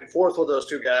 Went back and forth with those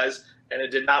two guys, and it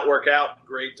did not work out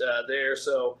great there.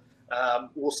 So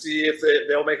we'll see if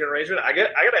they'll make an arrangement. I got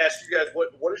to ask you guys,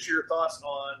 what is your thoughts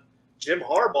on Jim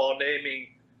Harbaugh naming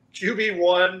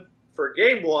QB1 for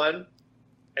game 1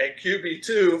 and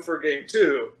QB2 for game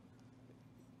 2?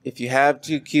 If you have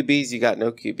two QBs, you got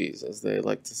no QBs, as they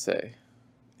like to say.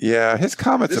 Yeah, his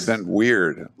comments have been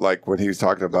weird. Like when he was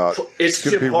talking about it's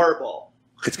Jim Harbaugh.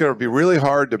 It's going to be really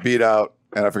hard to beat out,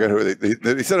 and I forget who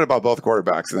he said it about both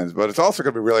quarterbacks, but it's also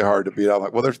going to be really hard to beat out.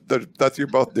 Like, well, that's you're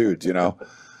both dudes, I don't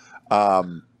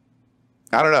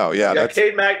know. Yeah, that's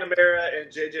Cade McNamara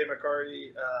and JJ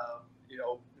McCarty.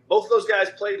 Both of those guys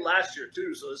played last year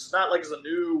too, so it's not like it's a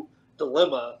new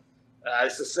dilemma.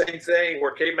 It's the same thing where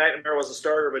Cade McNamara was a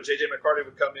starter, but J.J. McCarty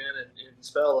would come in and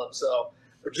spell him. So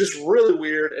they're just really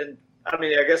weird. And, I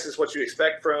guess it's what you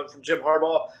expect from Jim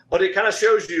Harbaugh. But it kind of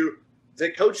shows you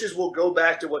that coaches will go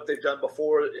back to what they've done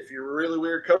before. If you're a really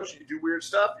weird coach and you do weird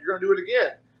stuff, you're going to do it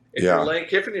again. If you're Lane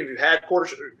Kiffin, if you've had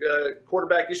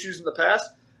quarterback issues in the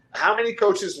past, how many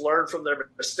coaches learn from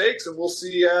their mistakes? And we'll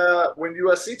see when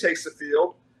USC takes the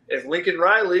field, if Lincoln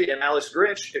Riley and Alex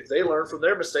Grinch, if they learn from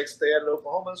their mistakes that they had at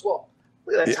Oklahoma as well.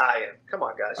 Look at that tie-in. Come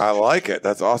on, guys. I like it.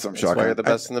 That's awesome, That's why you're the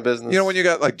best in the business. When you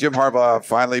got like Jim Harbaugh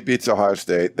finally beats Ohio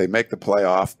State, they make the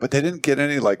playoff, but they didn't get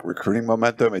any like recruiting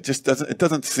momentum. It just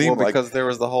doesn't seem like because there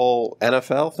was the whole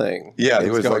NFL thing. Yeah,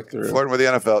 he was like flirting with the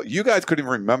NFL. You guys couldn't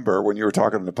even remember when you were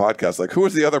talking on the podcast, like who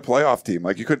was the other playoff team?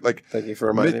 Like you could like. Thank you for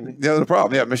reminding me. Yeah, no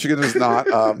problem. Yeah, Michigan is not.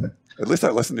 At least I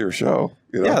listened to your show.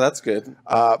 Yeah, that's good.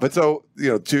 But so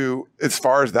to as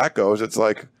far as that goes, it's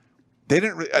like they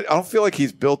didn't. I don't feel like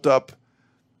he's built up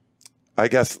I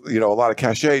guess, a lot of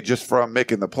cachet just from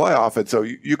making the playoff. And so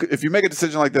if you make a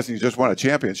decision like this and you just won a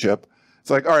championship, it's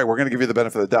like, all right, we're going to give you the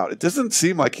benefit of the doubt. It doesn't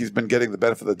seem like he's been getting the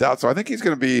benefit of the doubt. So I think he's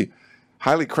going to be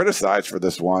highly criticized for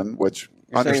this one, which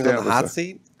understandably. Hot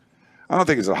seat? I don't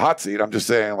think it's a hot seat. I'm just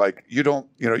saying, like, you don't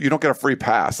get a free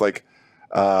pass. Like,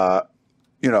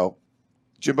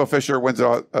 Jimbo Fisher wins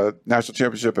a national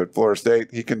championship at Florida State.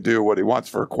 He can do what he wants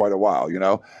for quite a while.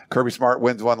 Kirby Smart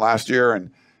wins one last year,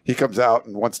 and he comes out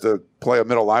and wants to play a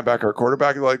middle linebacker or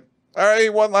quarterback. You're like, all right, he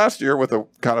won last year with a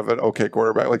kind of an okay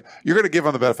quarterback. Like, you're going to give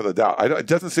him the benefit of the doubt. It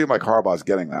doesn't seem like Harbaugh's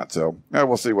getting that. So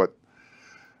we'll see what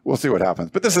happens.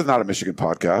 But this is not a Michigan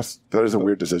podcast. That is a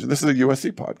weird decision. This is a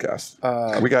USC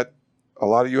podcast. We got a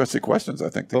lot of USC questions, I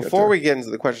think. Before we get into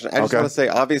the question, I just want to say,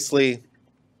 obviously,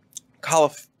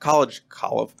 college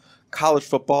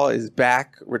football is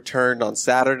back, returned on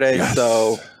Saturday. Yes.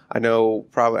 So I know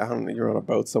I don't know, you're on a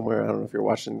boat somewhere. I don't know if you're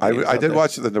watching. I did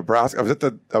watch the Nebraska.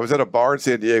 I was at a bar in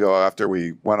San Diego after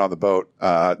we went on the boat.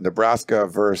 Nebraska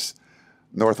versus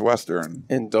Northwestern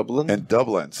in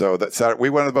Dublin. So that Saturday,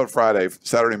 we went on the boat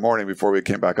Saturday morning before we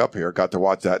came back up here. Got to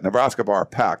watch that Nebraska bar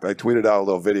packed. I tweeted out a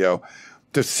little video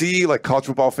to see like college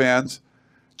football fans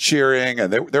cheering,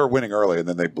 and they were winning early, and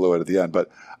then they blew it at the end. But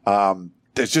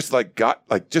it's just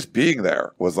just being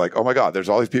there was like, oh my God, there's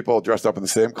all these people dressed up in the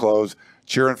same clothes,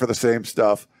 cheering for the same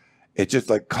stuff. It just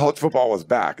like college football was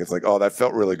back. It's like, oh, that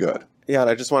felt really good. Yeah, and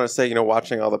I just want to say,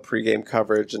 watching all the pregame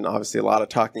coverage and obviously a lot of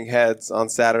talking heads on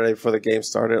Saturday before the game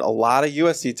started, a lot of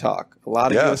USC talk. A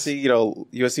lot of USC,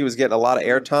 USC was getting a lot of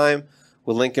airtime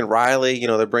with Lincoln Riley.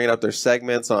 They're bringing up their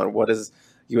segments on what is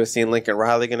USC and Lincoln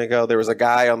Riley going to go. There was a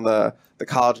guy on the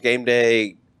College Game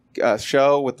Day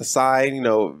show with the sign,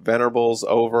 Venerables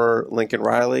over Lincoln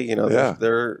Riley.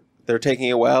 They're taking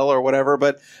it well or whatever.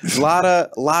 But a lot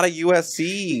of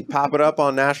USC popping up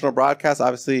on national broadcasts.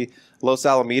 Obviously, Los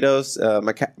Alamitos,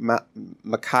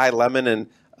 Makai Lemon and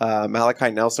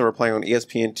Malachi Nelson were playing on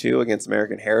ESPN2 against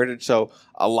American Heritage. So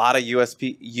a lot of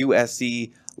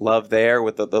USC love there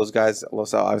with those guys.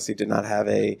 Los Al obviously did not have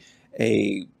a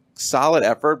solid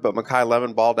effort, but Makai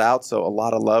Lemon balled out. So a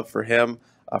lot of love for him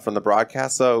from the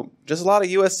broadcast. So just a lot of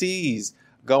USCs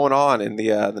going on in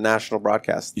the national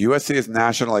broadcast. USC is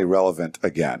nationally relevant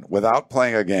again without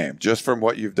playing a game, just from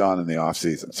what you've done in the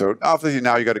offseason. So obviously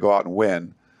now you got to go out and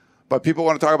win. But people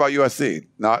want to talk about USC.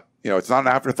 Not, it's not an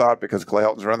afterthought because Clay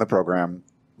Helton's running the program.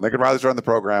 Lincoln Riley's running the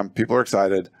program. People are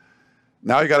excited.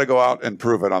 Now you got to go out and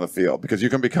prove it on the field because you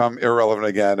can become irrelevant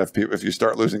again if you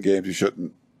start losing games you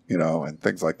shouldn't, and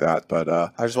things like that. But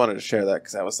I just wanted to share that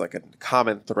because that was like a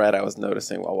common thread I was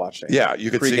noticing while watching. Yeah,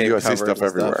 you could see USC stuff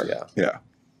everywhere. Yeah.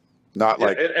 Not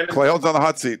like Clay Helton's on the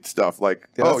hot seat stuff. Like,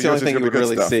 that's the only thing you would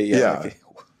really see. Yeah.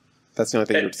 That's the only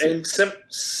thing you would see. And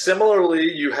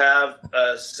similarly, you have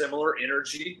a similar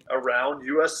energy around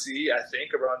USC, I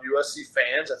think, around USC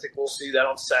fans. I think we'll see that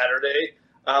on Saturday.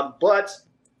 But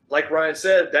like Ryan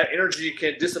said, that energy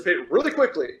can dissipate really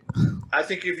quickly. I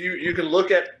think if you can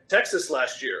look at Texas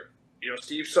last year,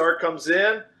 Steve Sark comes in,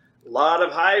 a lot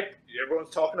of hype.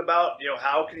 Everyone's talking about,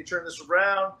 how can he turn this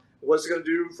around? What's it going to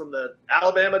do from the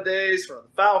Alabama days, from the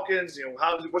Falcons?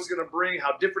 What's it going to bring?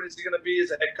 How different is he going to be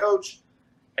as a head coach?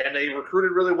 And they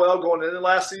recruited really well going into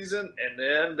last season, and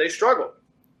then they struggled.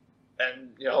 And,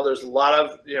 there's a lot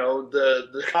of,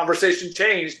 the conversation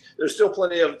changed. There's still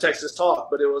plenty of Texas talk,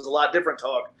 but it was a lot different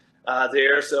talk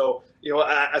there. So,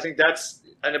 I think that's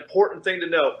an important thing to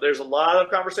note. There's a lot of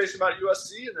conversation about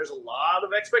USC, and there's a lot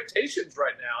of expectations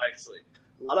right now, actually.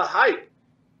 A lot of hype.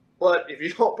 But if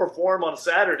you don't perform on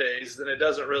Saturdays, then it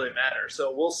doesn't really matter.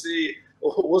 So we'll see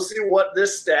what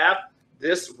this staff,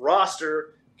 this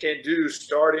roster can do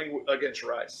starting against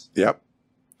Rice. Yep.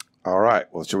 All right.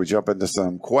 Well, should we jump into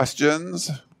some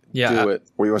questions? Yeah. Do it.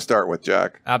 What do you want to start with,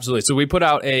 Jack? Absolutely. So we put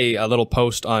out a little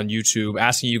post on YouTube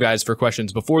asking you guys for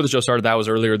questions before the show started. That was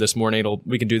earlier this morning.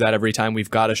 We can do that every time we've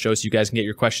got a show so you guys can get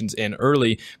your questions in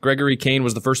early. Gregory Kane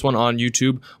was the first one on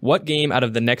YouTube. What game out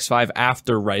of the next 5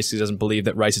 after Rice, he doesn't believe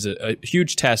that Rice is a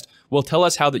huge test, will tell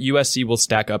us how the USC will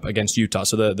stack up against Utah?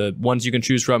 So the ones you can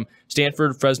choose from: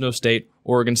 Stanford, Fresno State,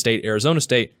 Oregon State, Arizona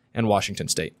State, and Washington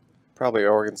State. Probably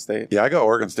Oregon State. Yeah, I go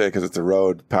Oregon State because it's a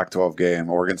road Pac-12 game.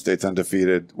 Oregon State's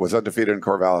was undefeated in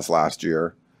Corvallis last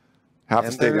year. Half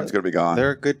the stadium's going to be gone.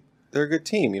 They're a good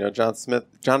team.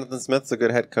 Jonathan Smith's a good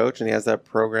head coach, and he has that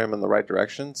program in the right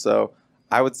direction. So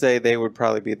I would say they would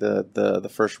probably be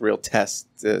the first real test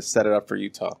to set it up for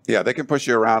Utah. Yeah, they can push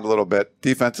you around a little bit.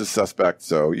 Defense is suspect,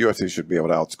 so USC should be able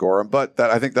to outscore them. But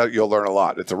I think that you'll learn a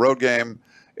lot. It's a road game.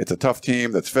 It's a tough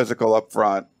team that's physical up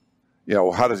front.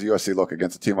 how does USC look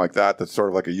against a team like that that's sort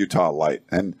of like a Utah light?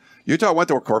 And Utah went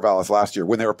to Corvallis last year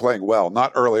when they were playing well,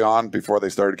 not early on before they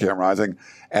started Cam Rising,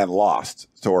 and lost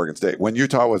to Oregon State when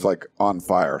Utah was like on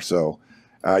fire. So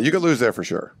you could lose there for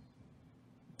sure.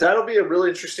 That'll be a really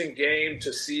interesting game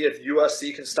to see if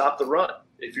USC can stop the run.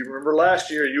 If you remember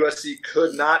last year, USC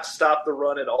could not stop the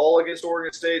run at all against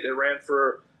Oregon State. They ran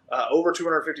for over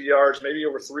 250 yards, maybe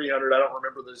over 300. I don't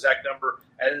remember the exact number.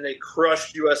 And then they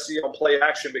crushed USC on play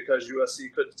action because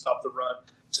USC couldn't stop the run.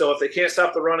 So if they can't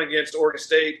stop the run against Oregon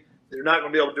State, they're not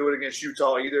going to be able to do it against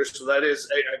Utah either. So that is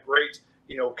a great,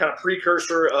 kind of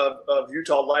precursor of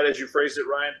Utah light, as you phrased it,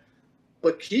 Ryan.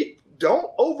 But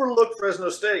don't overlook Fresno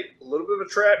State. A little bit of a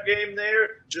trap game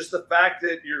there. Just the fact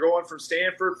that you're going from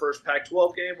Stanford, first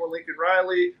Pac-12 game with Lincoln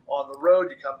Riley, on the road,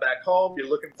 you come back home, you're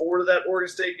looking forward to that Oregon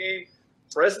State game.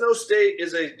 Fresno State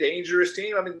is a dangerous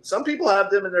team. I mean, some people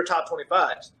have them in their top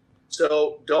 25s.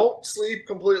 So don't sleep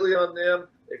completely on them.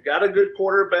 They've got a good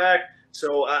quarterback.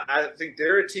 So I think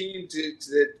they're a team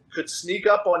that could sneak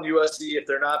up on USC if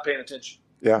they're not paying attention.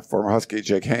 Yeah, former Husky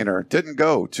Jake Haener didn't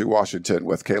go to Washington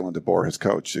with Kalen DeBoer, his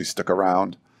coach. He stuck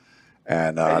around.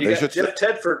 And they should Jeff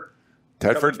Tedford.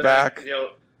 Tedford's back.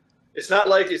 It's not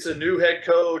like it's a new head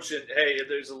coach and, hey,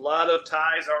 there's a lot of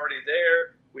ties already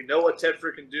there. We know what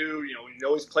Tedford can do. We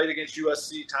know he's played against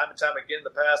USC time and time again in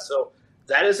the past. So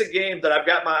that is a game that I've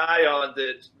got my eye on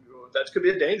that could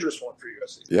be a dangerous one for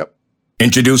USC. Yep.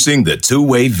 Introducing the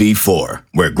Two-Way V4,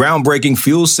 where groundbreaking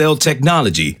fuel cell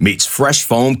technology meets fresh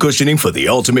foam cushioning for the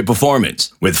ultimate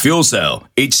performance. With Fuel Cell,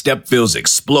 each step feels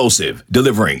explosive,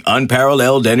 delivering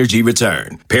unparalleled energy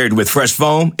return. Paired with fresh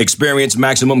foam, experience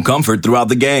maximum comfort throughout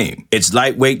the game. Its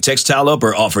lightweight textile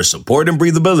upper offers support and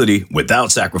breathability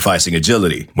without sacrificing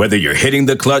agility. Whether you're hitting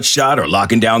the clutch shot or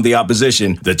locking down the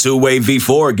opposition, the Two-Way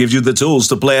V4 gives you the tools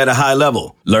to play at a high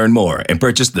level. Learn more and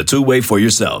purchase the Two-Way for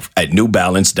yourself at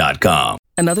newbalance.com.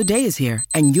 Another day is here,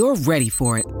 and you're ready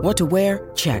for it. What to wear?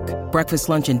 Check. Breakfast,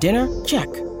 lunch, and dinner?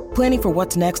 Check. Planning for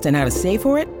what's next and how to save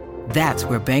for it? That's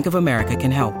where Bank of America can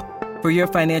help. For your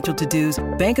financial to-dos,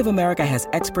 Bank of America has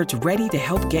experts ready to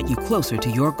help get you closer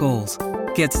to your goals.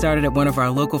 Get started at one of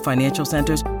our local financial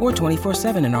centers or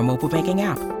 24/7 in our mobile banking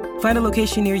app. Find a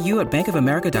location near you at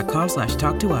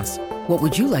bankofamerica.com/talktous. What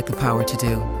would you like the power to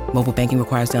do? Mobile banking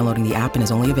requires downloading the app and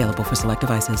is only available for select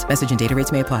devices. Message and data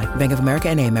rates may apply. Bank of America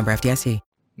N.A., member FDIC.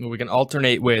 We can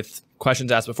alternate with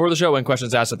questions asked before the show and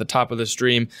questions asked at the top of the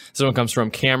stream. This one comes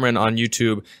from Cameron on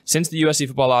YouTube. Since the USC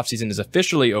football offseason is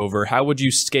officially over, how would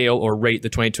you scale or rate the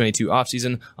 2022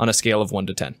 offseason on a scale of 1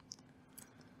 to 10?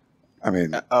 I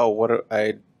mean, I don't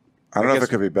know if it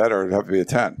could be better. It'd have to be a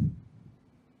 10.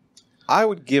 I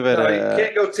would give it you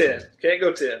can't go 10. Can't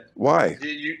go 10. Why?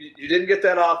 You didn't get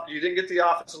that off. You didn't get the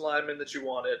offensive lineman that you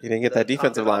wanted. You didn't get that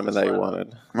defensive lineman that you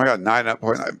wanted. Oh my God,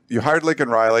 9.9. You hired Lincoln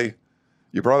Riley.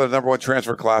 You brought the number one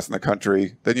transfer class in the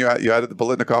country. Then you added the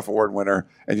Biletnikoff Award winner,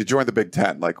 and you joined the Big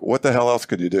Ten. Like, what the hell else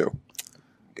could you do?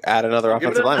 Add another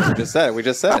offensive lineman. We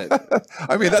just said it.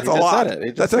 I mean, that's a lot.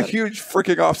 That's a huge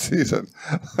freaking offseason.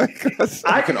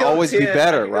 I can always be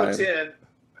better, Ryan. 10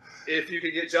 if you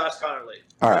could get Josh Connerly.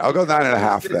 All right, I'll go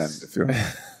 9.5 then.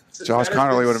 If Josh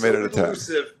Connerly would have made it a 10.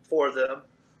 Elusive for them.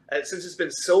 And since it's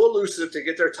been so elusive to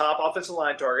get their top offensive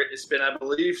line target, it's been, I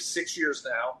believe, 6 years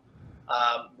now.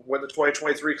 When the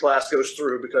 2023 class goes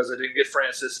through, because they didn't get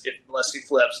Francis unless he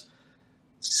flips.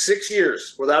 6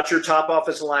 years without your top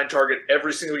offensive line target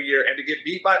every single year, and to get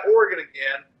beat by Oregon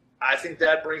again, I think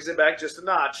that brings it back just a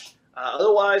notch.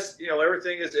 Otherwise,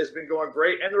 everything has been going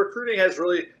great, and the recruiting has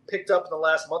really picked up in the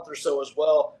last month or so as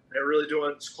well. They're really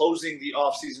closing the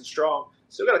offseason strong.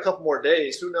 Still got a couple more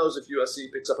days. Who knows if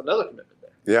USC picks up another commitment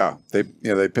there? Yeah,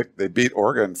 they beat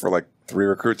Oregon for like 3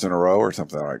 recruits in a row or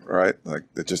something right? Like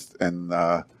it just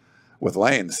with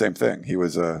Lane, the same thing. He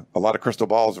was a lot of crystal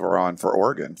balls were on for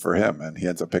Oregon for him, and he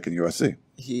ends up picking USC.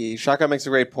 Shaka makes a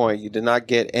great point. You did not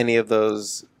get any of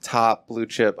those top blue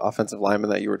chip offensive linemen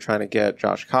that you were trying to get: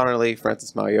 Josh Connerly,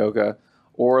 Francis Malyoga,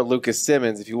 or Lucas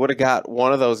Simmons. If you would have got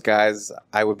one of those guys,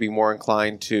 I would be more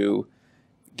inclined to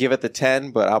give it the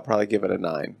 10, but I'll probably give it a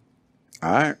 9.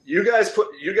 All right. You guys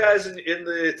in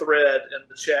the thread and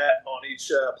the chat on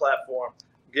each platform.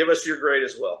 Give us your grade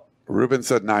as well. Ruben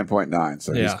said 9.9,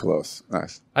 so he's close.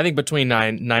 Nice. I think between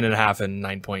 9.5 and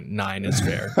 9.9 is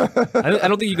fair. I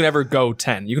don't think you can ever go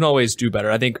 10. You can always do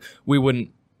better. I think we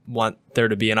wouldn't want there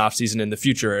to be an offseason in the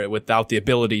future without the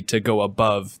ability to go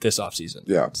above this offseason.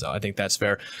 Yeah. So I think that's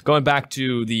fair. Going back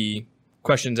to the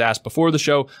questions asked before the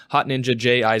show, Hot Ninja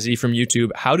JIZ from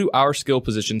YouTube, how do our skill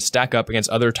positions stack up against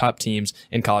other top teams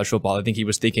in college football? I think he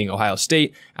was thinking Ohio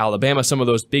State, Alabama, some of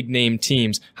those big name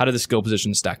teams. How do the skill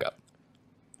positions stack up?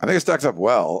 I think it stacks up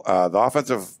well.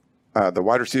 The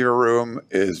wide receiver room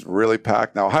is really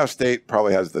packed. Now, Ohio State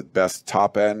probably has the best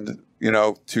top end,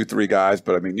 2-3 guys.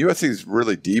 But, I mean, USC is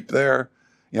really deep there.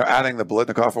 Adding the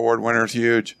Biletnikoff Award winner is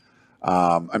huge.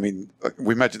 I mean,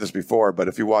 we mentioned this before, but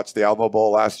if you watched the Alamo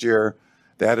Bowl last year,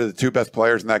 they added the two best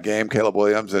players in that game, Caleb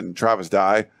Williams and Travis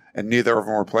Dye, and neither of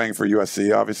them were playing for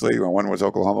USC, obviously. One was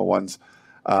Oklahoma, one's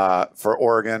for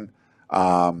Oregon.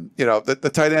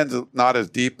 The tight end's not as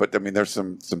deep, but I mean, there's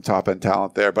some top end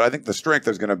talent there. But I think the strength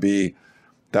is going to be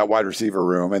that wide receiver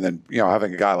room, and then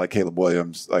having a guy like Caleb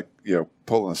Williams,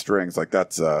 pulling the strings,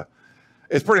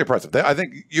 it's pretty impressive. I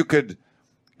think you could,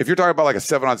 if you're talking about like a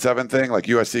 7-on-7 thing, like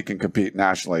USC can compete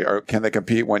nationally, or can they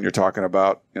compete when you're talking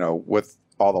about with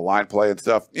all the line play and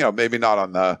stuff? Maybe not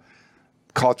on the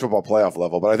college football playoff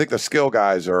level, but I think the skill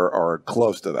guys are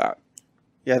close to that.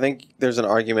 Yeah, I think there's an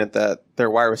argument that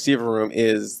their wide receiver room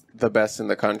is the best in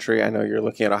the country. I know you're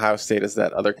looking at Ohio State as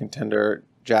that other contender.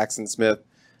 Jackson Smith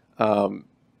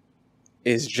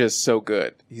is just so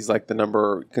good. He's like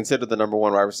considered the number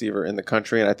one wide receiver in the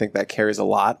country, and I think that carries a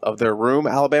lot of their room.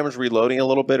 Alabama's reloading a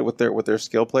little bit with their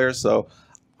skill players, so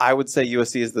I would say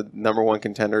USC is the number one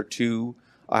contender to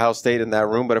Ohio State in that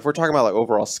room. But if we're talking about like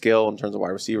overall skill in terms of wide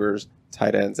receivers,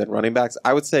 tight ends, and running backs,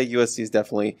 I would say USC is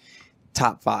definitely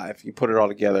top 5. You put it all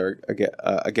together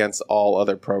against all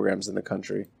other programs in the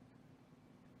country.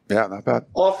 Yeah, not bad.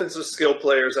 Offensive skill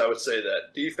players, I would say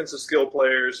that. Defensive skill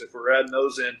players, if we're adding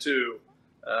those in too,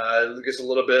 it gets a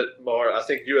little bit more. I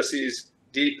think USC's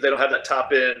deep. They don't have that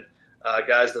top end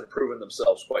guys that have proven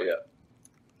themselves quite yet.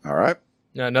 All right.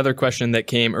 Now, another question that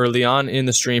came early on in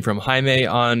the stream from Jaime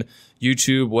on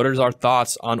YouTube. What are our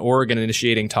thoughts on Oregon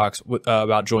initiating talks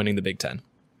about joining the Big Ten?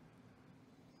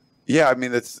 Yeah, I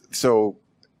mean, it's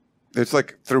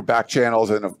like through back channels,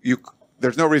 and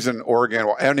there's no reason Oregon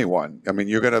or anyone. I mean,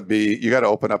 you got to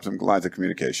open up some lines of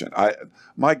communication.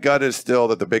 My gut is still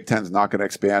that the Big Ten's not going to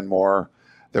expand more.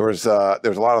 There's a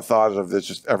lot of thought of this,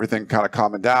 just everything kind of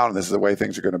calming down, and this is the way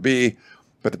things are going to be.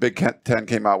 But the Big Ten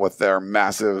came out with their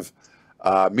massive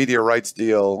media rights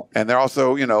deal, and they're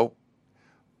also, they're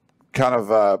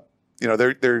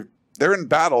in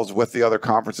battles with the other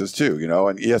conferences too,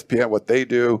 and ESPN, what they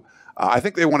do. I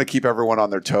think they want to keep everyone on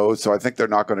their toes, so I think they're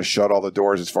not going to shut all the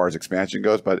doors as far as expansion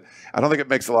goes. But I don't think it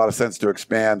makes a lot of sense to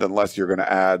expand unless you're going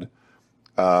to add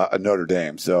a Notre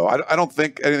Dame. So I don't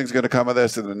think anything's going to come of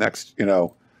this in the next, in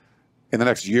the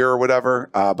next year or whatever.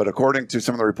 But according to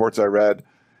some of the reports I read,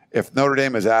 if Notre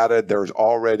Dame is added, there's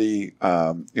already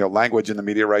language in the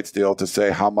media rights deal to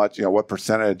say how much, what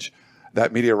percentage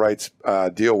that media rights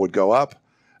deal would go up.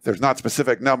 There's not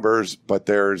specific numbers, but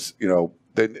there's,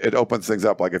 it opens things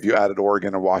up. Like if you added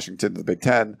Oregon and Washington to the Big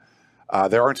Ten,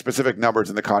 there aren't specific numbers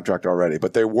in the contract already,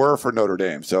 but they were for Notre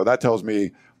Dame. So that tells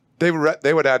me they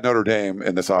would add Notre Dame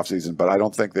in this offseason, but I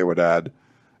don't think they would add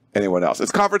anyone else.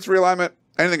 It's conference realignment.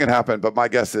 Anything can happen, but my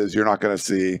guess is you're not going to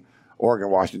see Oregon,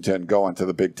 Washington go into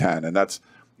the Big Ten. And that's,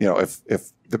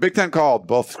 if the Big Ten called,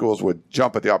 both schools would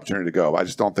jump at the opportunity to go. I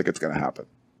just don't think it's going to happen.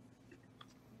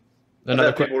 I've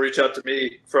had people reach out to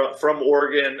me from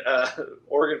Oregon,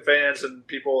 Oregon fans and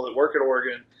people that work at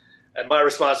Oregon, and my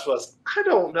response was, I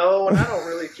don't know, and I don't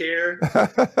really care.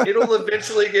 It'll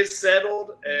eventually get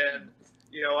settled, and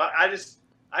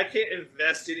I can't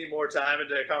invest any more time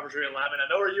into conference realignment. I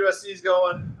know where USC is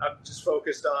going. I'm just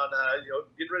focused on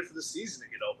getting ready for the season to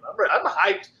get open. I'm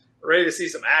hyped, ready to see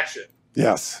some action.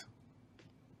 Yes,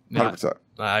 100%.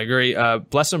 I agree.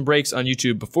 Blessum Breaks on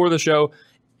YouTube before the show.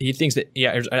 He thinks that,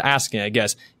 asking, I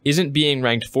guess, isn't being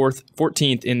ranked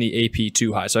 14th in the AP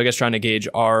too high? So I guess trying to gauge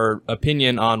our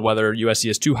opinion on whether USC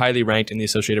is too highly ranked in the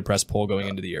Associated Press poll going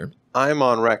into the year. I'm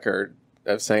on record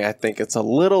of saying I think it's a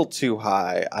little too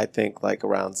high. I think like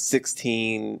around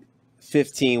 16,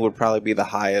 15 would probably be the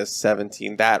highest,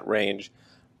 17, that range.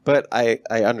 But I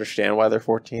understand why they're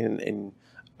 14, and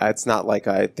it's not like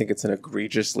I think it's an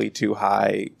egregiously too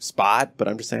high spot, but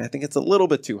I'm just saying I think it's a little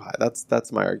bit too high.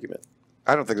 That's my argument.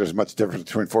 I don't think there's much difference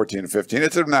between 14 and 15.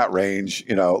 It's in that range.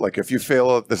 Like if you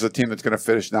feel there's a team that's going to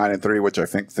finish 9-3, which I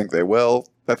think they will,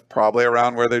 that's probably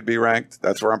around where they'd be ranked.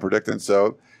 That's where I'm predicting.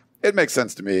 So it makes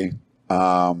sense to me.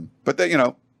 But they,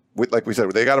 like we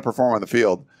said, they got to perform on the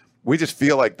field. We just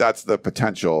feel like that's the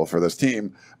potential for this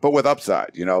team, but with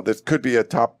upside. This could be a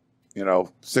top,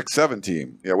 6-7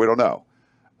 team. We don't know.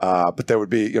 But there would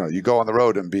be, you go on the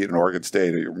road and beat an Oregon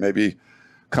State, or maybe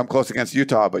come close against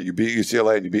Utah, but you beat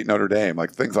UCLA and you beat Notre Dame,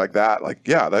 like things like that. Like,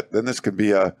 then this could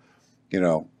be a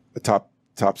top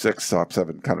 6, top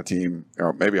 7 kind of team,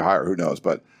 or maybe higher, who knows.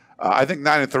 But I think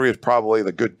 9-3 is probably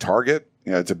the good target.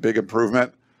 It's a big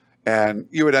improvement, and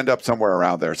you would end up somewhere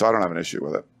around there. So I don't have an issue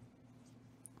with it.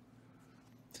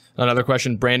 Another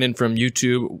question, Brandon from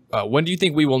YouTube. When do you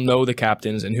think we will know the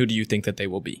captains, and who do you think that they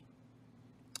will be?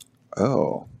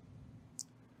 Oh.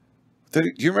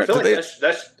 Do you remember?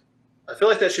 I feel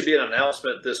like that should be an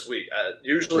announcement this week.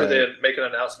 Usually they make an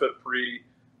announcement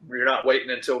you're not waiting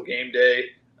until game day.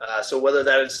 So whether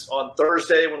that is on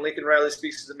Thursday when Lincoln Riley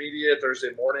speaks to the media,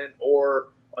 Thursday morning, or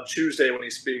on Tuesday when he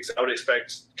speaks, I would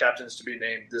expect captains to be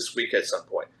named this week at some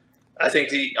point. I think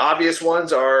the obvious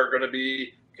ones are going to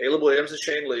be Caleb Williams and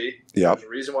Shane Lee. Yep. There's a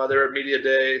reason why they're at media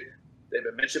day. They've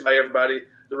been mentioned by everybody.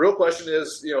 The real question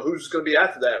is, who's going to be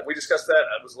after that? We discussed that.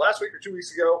 It was last week or 2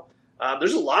 weeks ago.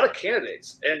 There's a lot of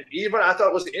candidates. And even I thought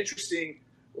it was interesting,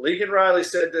 Lincoln Riley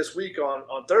said this week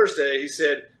on Thursday, he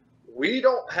said, we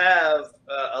don't have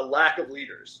a lack of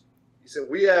leaders. He said,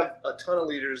 we have a ton of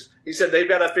leaders. He said they've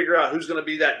got to figure out who's going to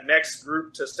be that next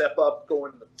group to step up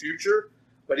going in the future.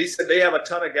 But he said they have a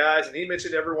ton of guys, and he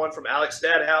mentioned everyone from Alex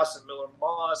Stadhouse and Miller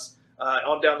Moss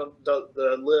on down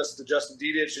the list to Justin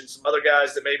Dedich and some other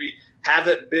guys that maybe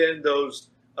haven't been those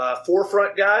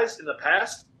forefront guys in the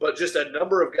past, but just a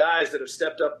number of guys that have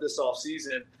stepped up this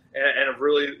offseason and have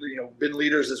really been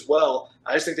leaders as well.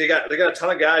 I just think they got a ton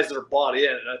of guys that are bought in,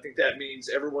 and I think that means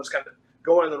everyone's kind of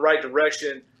going in the right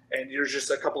direction, and there's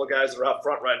just a couple of guys that are up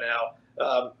front right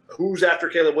now. Who's after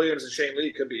Caleb Williams and Shane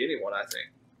Lee could be anyone, I think.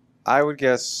 I would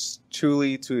guess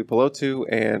Tuli Tuipulotu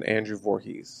and Andrew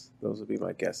Voorhees. Those would be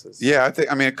my guesses. Yeah,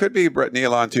 it could be Brett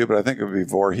Nealon too, but I think it would be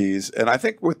Voorhees. And I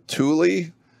think with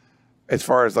Tuli, as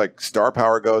far as like star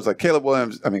power goes, like Caleb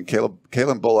Williams,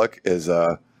 Kalen Bullock is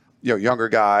a younger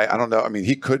guy. I don't know.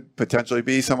 He could potentially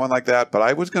be someone like that, but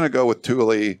I was going to go with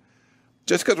Tuli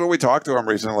just because when we talked to him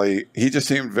recently, he just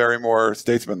seemed very more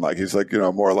statesman-like. He's like,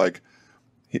 more like,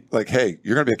 hey,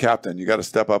 you're going to be a captain. You got to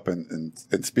step up and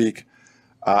speak.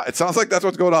 It sounds like that's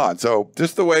what's going on. So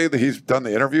just the way that he's done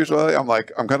the interviews, I'm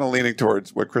kind of leaning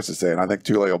towards what Chris is saying. I think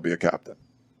Tuli will be a captain.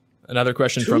 Another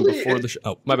question from before the show.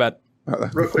 Oh, my bad.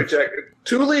 Real quick, Jack.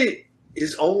 Tuli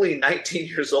is only 19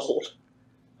 years old.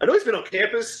 I know he's been on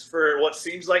campus for what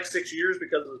seems like 6 years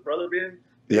because of his brother being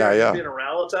around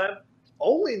all the time.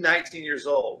 Only 19 years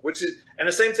old, and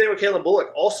the same thing with Kalen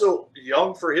Bullock, also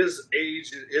young for his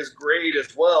age, his grade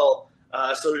as well.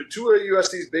 So two of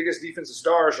USC's biggest defensive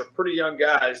stars are pretty young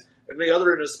guys. And the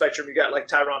other end of the spectrum, you got like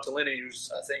Tyron Taleni,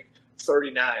 who's I think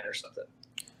 39 or something.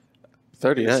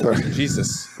 39.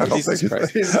 Jesus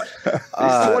Christ. He's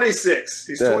 26.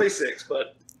 He's 26.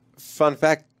 But fun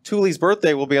fact: Tuli's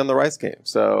birthday will be on the Rice game.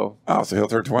 So he'll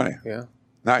turn 20. Yeah,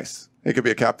 nice. He could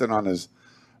be a captain on his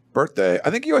birthday.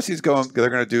 I think USC's they're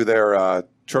going to do their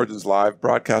Trojans Live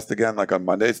broadcast again, like on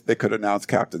Mondays. They could announce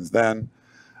captains then.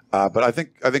 But I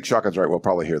think Shotgun's right. We'll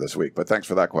probably hear this week. But thanks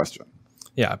for that question.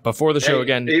 Yeah, before the show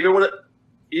again. Even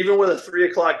with a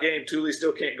 3:00 game, Tuli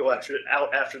still can't go out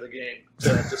after the game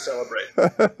to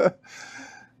celebrate.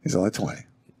 He's only 20.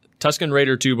 Tuscan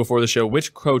Raider 2 before the show.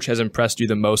 Which coach has impressed you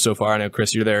the most so far? I know,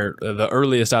 Chris, you're there the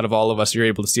earliest out of all of us. You're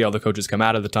able to see all the coaches come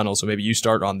out of the tunnel. So maybe you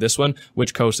start on this one.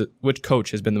 Which coach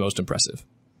has been the most impressive?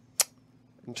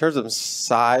 In terms of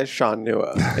size, Sean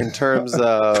Nua. In terms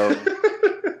of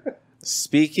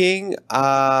speaking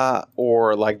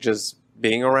or like just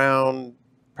being around,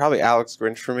 probably Alex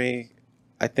Grinch for me.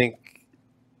 I think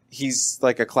he's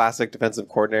like a classic defensive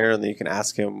coordinator, and then you can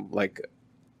ask him like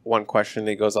one question and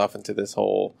he goes off into this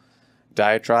whole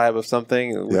diatribe of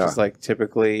something, which is like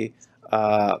typically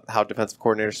how defensive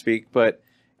coordinators speak. But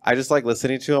I just like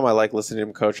listening to him. I like listening to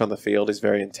him coach on the field. He's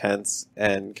very intense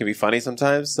and can be funny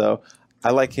sometimes. So I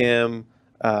like him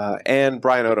and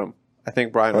Brian Odom. I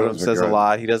think Brian Odom says a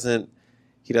lot. He doesn't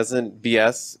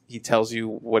BS. He tells you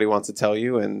what he wants to tell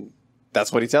you, and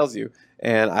that's what he tells you.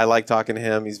 And I like talking to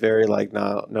him. He's very like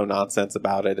no nonsense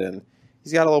about it, and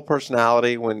he's got a little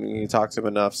personality when you talk to him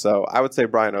enough. So I would say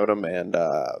Brian Odom and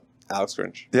Alex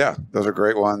Grinch. Yeah, those are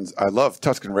great ones. I love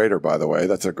Tuscan Raider, by the way.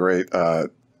 That's a great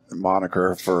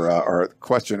moniker for our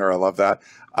questioner. I love that.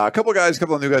 A couple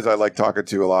of new guys I like talking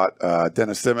to a lot.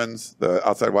 Dennis Simmons, the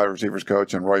outside wide receivers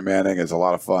coach, and Roy Manning is a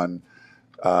lot of fun.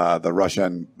 The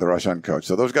Russian coach.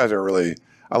 So those guys are really,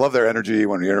 I love their energy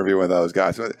when we interview with those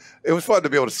guys. It was fun to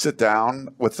be able to sit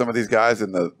down with some of these guys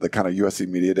in the kind of USC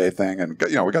Media Day thing. And, we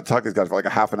got to talk to these guys for like a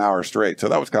half an hour straight. So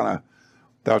that was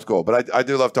cool. But I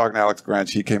do love talking to Alex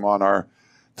Grinch. He came on our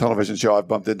television show. I've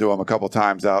bumped into him a couple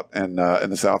times out in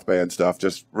the South Bay and stuff.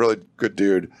 Just really good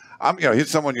dude.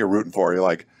 He's someone you're rooting for. You're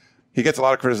like, he gets a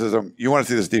lot of criticism. You want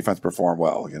to see this defense perform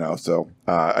well, So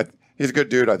he's a good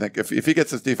dude. I think if he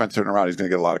gets this defense turned around, he's going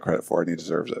to get a lot of credit for it, and he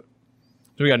deserves it.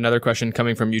 So we got another question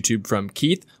coming from YouTube from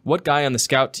Keith. What guy on the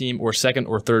scout team or second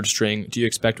or third string do you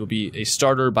expect will be a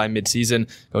starter by midseason?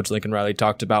 Coach Lincoln Riley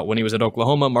talked about when he was at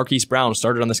Oklahoma, Marquise Brown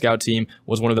started on the scout team,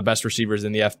 was one of the best receivers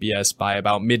in the FBS by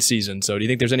about midseason. So do you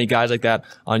think there's any guys like that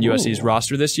on USC's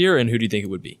roster this year, and who do you think it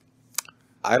would be?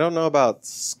 I don't know about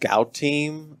scout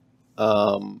team,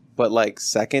 but like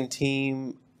second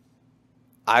team,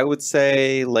 I would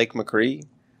say Lake McCree.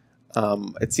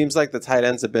 It seems like the tight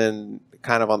ends have been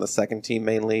kind of on the second team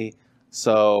mainly.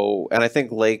 So, and I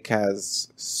think Lake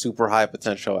has super high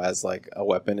potential as like a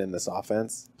weapon in this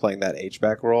offense, playing that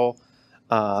H-back role.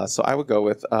 So I would go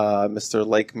with Mr.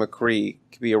 Lake McCree.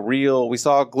 Could be we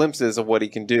saw glimpses of what he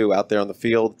can do out there on the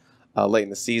field late in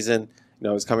the season. You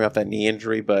know, he's coming off that knee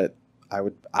injury, but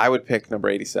I would pick number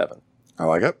 87. I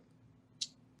like it.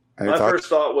 My first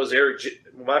thought was Eric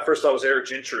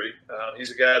Gentry.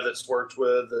 He's a guy that's worked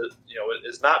with,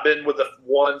 has not been with the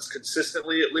ones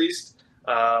consistently at least.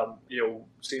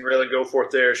 Seen Raylan Goforth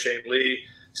there, Shane Lee.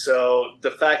 So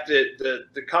the fact that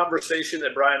the conversation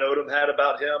that Brian Odom had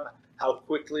about him, how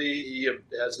quickly he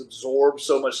has absorbed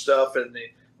so much stuff and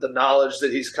the knowledge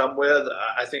that he's come with,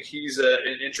 I think he's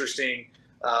an interesting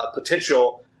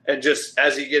potential. And just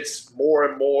as he gets more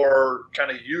and more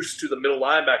kind of used to the middle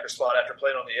linebacker spot after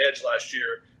playing on the edge last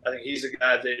year, I think he's a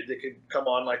guy that could come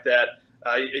on like that.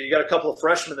 You got a couple of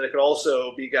freshmen that could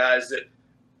also be guys that,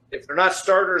 if they're not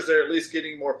starters, they're at least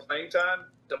getting more playing time.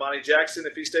 Damani Jackson,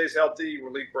 if he stays healthy,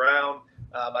 Raleek Brown,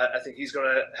 I think he's going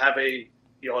to have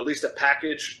at least a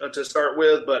package to start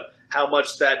with. But how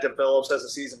much that develops as the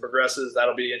season progresses,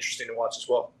 that'll be interesting to watch as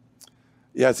well.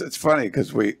 Yeah, it's funny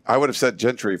because I would have said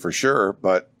Gentry for sure,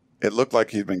 but it looked like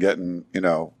he'd been getting,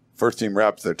 first team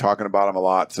reps. They're talking about him a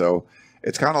lot. So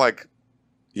it's kind of like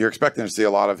you're expecting to see a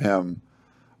lot of him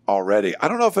already. I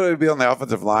don't know if it would be on the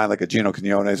offensive line like a Gino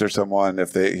Quinones or someone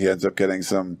if he ends up getting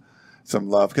some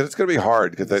love, because it's going to be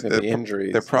hard because the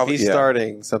injuries. They're probably if he's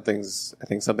starting. I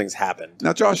think something's happened.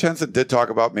 Now Josh Henson did talk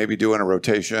about maybe doing a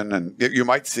rotation, and you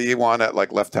might see one at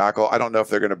like left tackle. I don't know if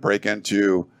they're going to break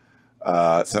into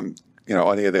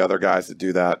any of the other guys that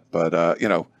do that, but I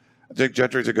think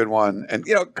Gentry's a good one, and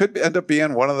could end up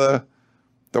being one of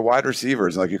the wide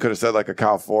receivers. Like you could have said like a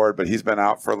Kyle Ford, but he's been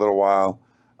out for a little while.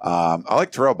 I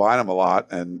like Terrell Bynum a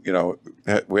lot, and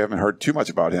we haven't heard too much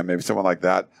about him. Maybe someone like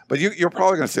that, but you're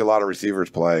probably going to see a lot of receivers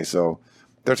play. So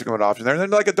there's a good option there. And then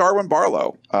like a Darwin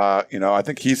Barlow, I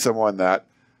think he's someone that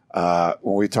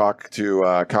when we talk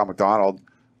to Kyle McDonald,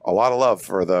 a lot of love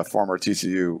for the former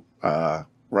TCU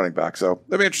running back. So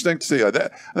that'd be interesting to see. I think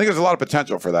there's a lot of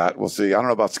potential for that. We'll see. I don't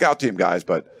know about scout team guys,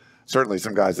 but certainly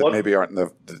some guys that maybe aren't in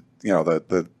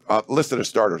the listed as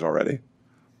starters already.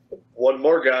 One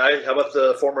more guy. How about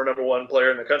the former number one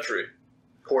player in the country,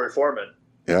 Corey Foreman?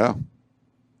 Yeah.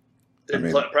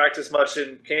 Didn't practice much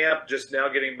in camp, just now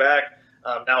getting back.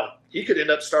 Now, he could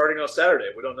end up starting on Saturday.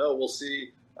 We don't know. We'll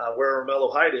see where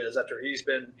Romello Height is after he's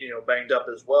been banged up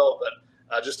as well.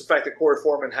 But just the fact that Corey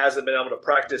Foreman hasn't been able to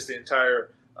practice the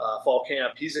entire fall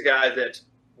camp, he's a guy that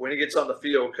when he gets on the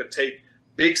field could take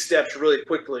big steps really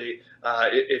quickly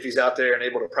if he's out there and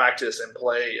able to practice and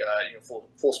play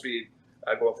full speed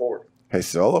going forward. Hey,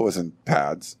 Solo was in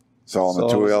pads. Solomon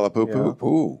Tuialapupu.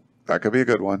 Ooh, that could be a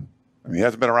good one. I mean, he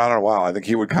hasn't been around in a while. I think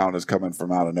he would count as coming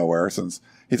from out of nowhere since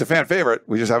he's a fan favorite.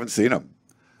 We just haven't seen him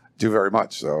do very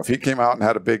much. So if he came out and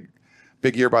had a big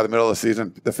year by the middle of the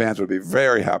season, the fans would be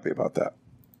very happy about that.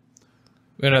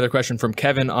 We got another question from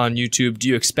Kevin on YouTube. Do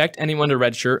you expect anyone to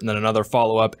redshirt? And then another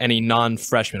follow-up, any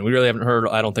non-freshmen? We really haven't heard,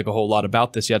 I don't think, a whole lot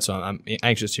about this yet, so I'm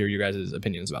anxious to hear you guys'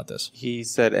 opinions about this. He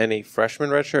said any freshman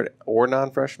redshirt or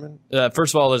non-freshman?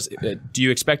 First of all, do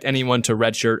you expect anyone to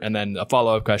redshirt? And then a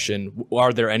follow-up question,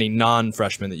 are there any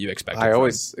non-freshmen that you expect? I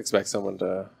always expect someone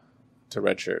to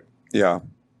redshirt. Yeah.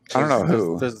 I don't know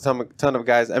who. There's a ton of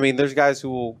guys. I mean, there's guys who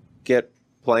will get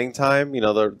playing time.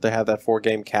 They have that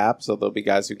 4-game cap, so there'll be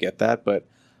guys who get that. But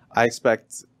I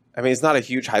expect, it's not a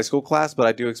huge high school class, but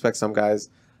I do expect some guys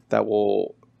that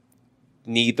will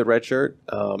need the red shirt.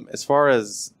 As far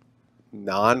as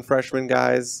non-freshman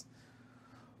guys,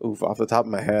 off the top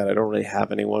of my head, I don't really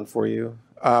have anyone for you.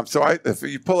 If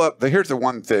you pull up, here's the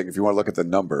one thing if you want to look at the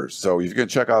numbers. So you can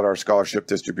check out our scholarship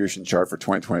distribution chart for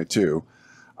 2022.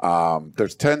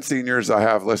 There's 10 seniors I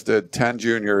have listed, 10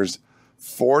 juniors,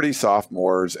 40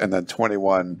 sophomores, and then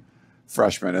 21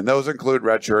 freshmen. And those include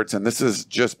red shirts. And this is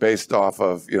just based off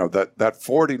of, that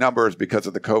 40 numbers because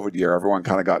of the COVID year. Everyone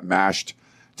kind of got mashed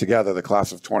together. The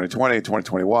class of 2020,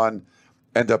 2021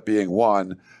 end up being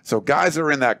one. So guys that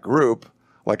are in that group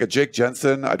Like a Jake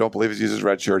Jensen, I don't believe he's used his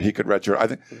red shirt. He could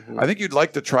redshirt. I think you'd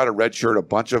like to try to redshirt a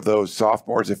bunch of those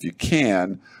sophomores if you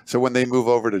can. So when they move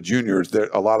over to juniors,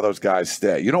 a lot of those guys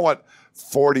stay. You don't want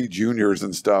 40 juniors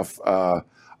and stuff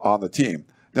on the team.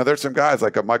 Now there's some guys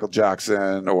like a Michael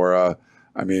Jackson or I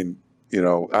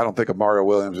don't think a Mario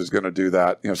Williams is going to do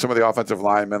that. Some of the offensive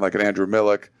linemen like an Andrew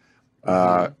Millick,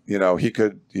 he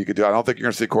could do. I don't think you're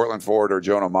going to see Cortland Ford or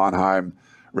Jonah Monheim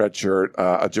redshirt.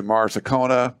 A Jamar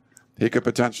Sakona. He could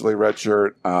potentially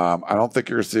redshirt. I don't think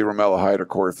you're going to see Romello Height or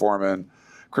Corey Foreman.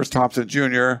 Chris Thompson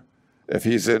Jr., if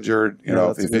he's injured,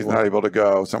 if he's not able to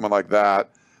go, someone like that.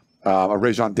 A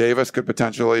Rajon Davis could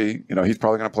potentially, he's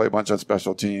probably going to play a bunch on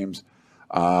special teams.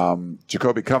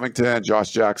 Jacoby Covington,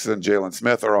 Josh Jackson, Jalen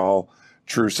Smith are all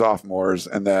true sophomores.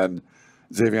 And then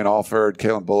Xavier Alford,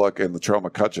 Kalen Bullock, and Latrell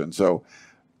McCutcheon. So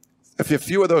if a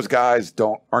few of those guys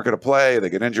aren't going to play,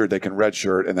 they get injured, they can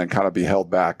redshirt and then kind of be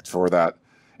held back for that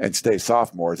and stay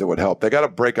sophomores, it would help. They got to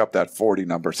break up that 40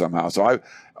 number somehow. So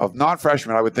of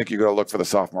non-freshmen, I would think you're going to look for the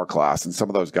sophomore class, and some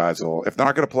of those guys will, if they're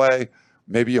not going to play,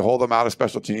 maybe you hold them out of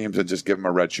special teams and just give them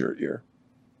a redshirt year.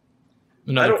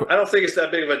 I don't think it's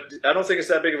that big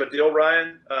of a deal,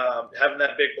 Ryan, having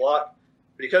that big block,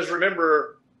 because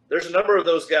remember, there's a number of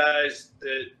those guys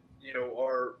that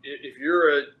are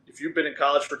if you've been in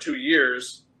college for 2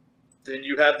 years, then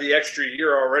you have the extra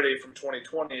year already from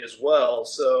 2020 as well.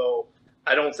 So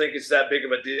I don't think it's that big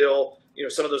of a deal.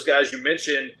 Some of those guys you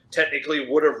mentioned technically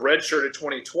would have redshirted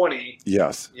 2020.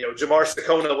 Yes. Jamar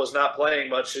Sakona was not playing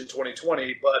much in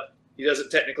 2020, but he doesn't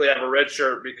technically have a red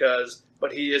shirt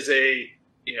but he is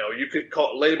you could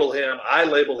label him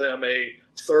a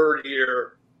third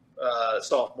year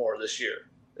sophomore this year.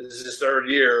 This is his third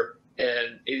year,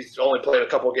 and he's only played a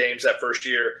couple games that first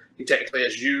year. He technically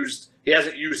he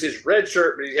hasn't used his red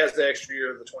shirt, but he has the extra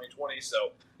year of the 2020.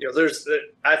 So,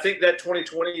 I think that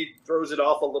 2020 throws it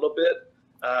off a little bit.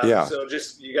 So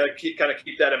just you got to keep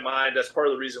that in mind. That's part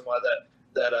of the reason why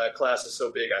that class is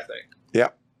so big, I think. Yeah.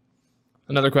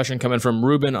 Another question coming from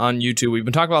Ruben on YouTube. We've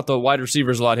been talking about the wide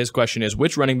receivers a lot. His question is,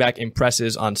 which running back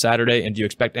impresses on Saturday, and do you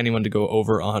expect anyone to go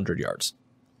over 100 yards?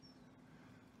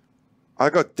 I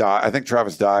think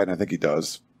Travis Dye, and I think he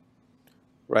does.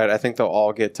 Right. I think they'll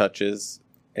all get touches.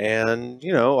 And,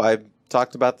 I've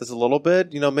talked about this a little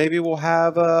bit. Maybe we'll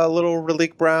have a little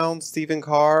Raleek Brown, Stephen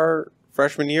Carr,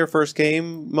 freshman year, first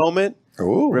game moment.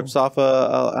 Ooh. Rips off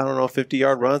a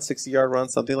 50-yard run, 60-yard run,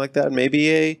 something like that.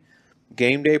 Maybe a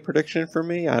game day prediction for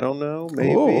me. I don't know.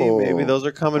 Maybe those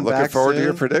are coming back. Looking forward soon. to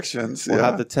your predictions. We'll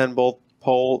have the 10 bold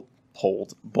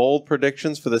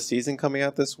predictions for the season coming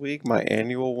out this week, my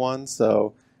annual one.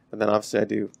 So, and then obviously I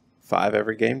do 5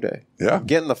 every game day. Yeah. I'm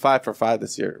getting the 5 for 5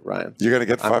 this year, Ryan. You're going to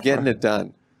get 5 I'm getting it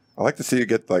done. I like to see you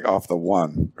get off the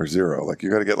 1 or 0. You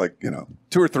got to get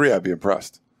 2 or 3. I'd be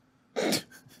impressed.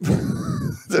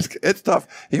 It's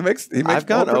tough. He makes I've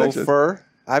gone over.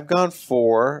 I've gone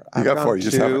 4. I've gone 4.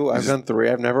 You 2. I've gone 3.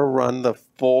 I've never run the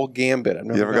full gambit. I've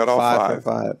never got all 5 for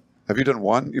 5. Have you done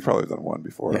 1? You've probably done 1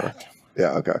 before. Yeah. Right?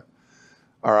 Yeah. Okay.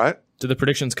 All right. Do the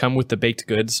predictions come with the baked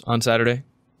goods on Saturday?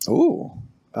 Ooh.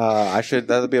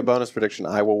 That'll be a bonus prediction.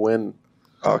 I will win.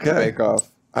 Okay. The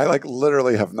bake-off. I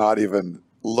literally have not even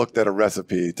looked at a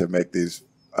recipe to make these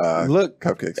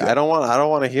cupcakes. Yet. I don't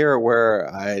want to hear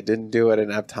where I didn't do it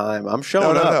and have time. I'm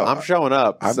showing up. No. I'm showing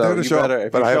up. I'm so going to show up.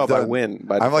 If you show up, I win.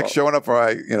 I'm showing up for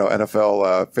my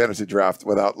NFL fantasy draft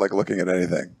without looking at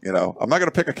anything. I'm not going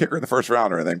to pick a kicker in the first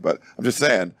round or anything, but I'm just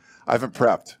saying I haven't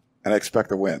prepped and I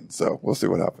expect a win. So we'll see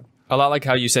what happens. A lot like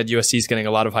how you said USC is getting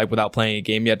a lot of hype without playing a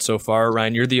game yet so far.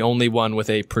 Ryan, you're the only one with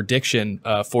a prediction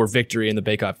for victory in the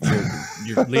bake-off.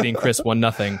 You're leading Chris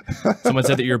 1-0. Someone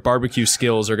said that your barbecue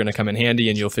skills are going to come in handy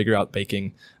and you'll figure out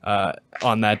baking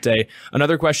on that day.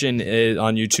 Another question is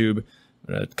on YouTube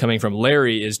coming from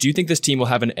Larry is, do you think this team will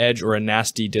have an edge or a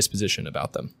nasty disposition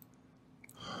about them?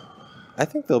 I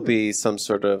think there'll be some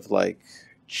sort of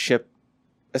chip,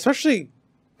 especially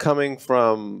coming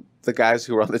from the guys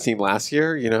who were on the team last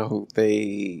year.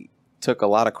 They took a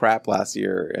lot of crap last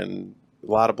year and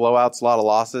a lot of blowouts, a lot of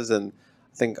losses, and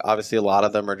I think obviously a lot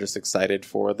of them are just excited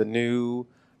for the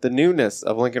newness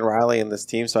of Lincoln Riley and this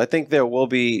team. So I think there will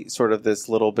be sort of this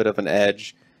little bit of an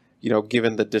edge,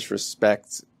 given the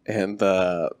disrespect and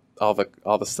all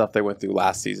the stuff they went through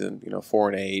last season.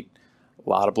 4-8, a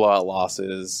lot of blowout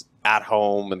losses at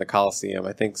home in the Coliseum.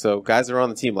 I think so. Guys that were on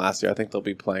the team last year, I think they'll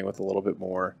be playing with a little bit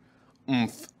more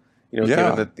oomph. Given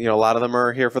that a lot of them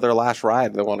are here for their last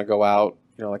ride. They want to go out,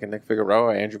 like a Nick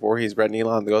Figueroa, Andrew Voorhees, Brett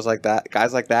Nealon, guys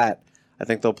like that. I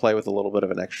think they'll play with a little bit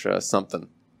of an extra something.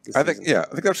 I think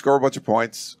they'll score a bunch of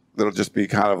points. That'll just be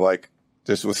kind of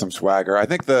just with some swagger. I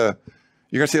think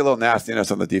you're going to see a little nastiness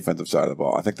on the defensive side of the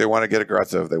ball. I think they want to get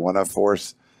aggressive. They want to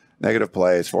force negative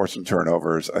plays, force some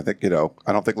turnovers. I think, I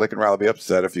don't think Lincoln Riley will be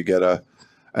upset if you get an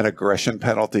aggression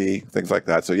penalty, things like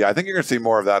that. So, yeah, I think you're going to see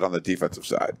more of that on the defensive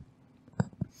side.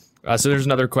 So there's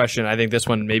another question. I think this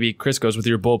one, maybe Chris goes with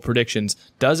your bold predictions.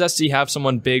 Does SC have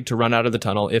someone big to run out of the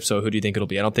tunnel? If so, who do you think it'll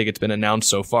be? I don't think it's been announced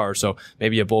so far. So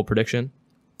maybe a bold prediction?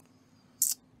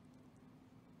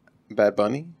 Bad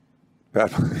Bunny?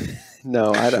 Bad Bunny.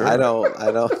 No, I don't.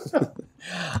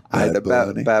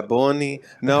 Bad Bunny.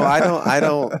 No, I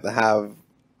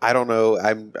don't know.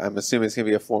 I'm assuming it's going to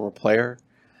be a former player.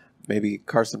 Maybe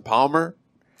Carson Palmer.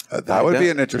 That would be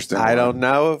an interesting one. I don't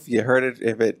know if you heard it.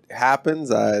 If it happens,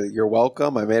 you're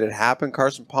welcome. I made it happen.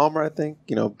 Carson Palmer, I think.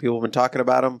 People have been talking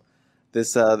about him.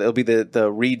 This it'll be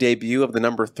the re-debut of the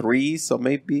number 3. So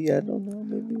maybe, I don't know.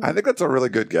 Maybe I think that's a really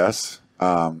good guess.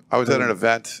 I was at an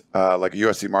event, like a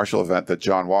USC Marshall event, that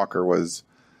John Walker was.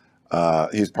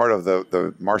 He's part of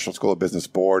the Marshall School of Business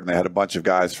board, and they had a bunch of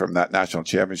guys from that national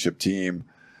championship team.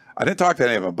 I didn't talk to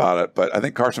any of them about it, but I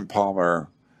think Carson Palmer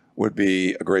would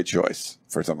be a great choice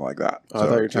for something like that. I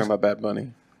thought you were talking about Bad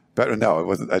Bunny. No, it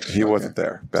wasn't. He wasn't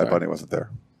there. Bad Bunny wasn't there.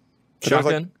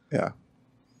 Shotgun? Yeah.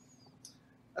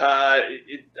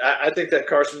 I think that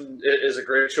Carson is a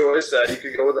great choice. You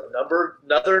could go with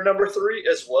another number 3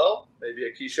 as well. Maybe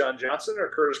a Keyshawn Johnson or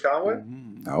Curtis Conway.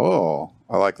 Mm-hmm. Oh,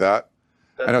 I like that.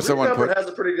 I know someone has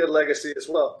a pretty good legacy as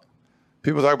well.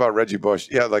 People talk about Reggie Bush.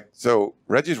 Yeah, so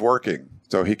Reggie's working,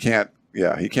 so he can't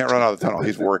run out of the tunnel.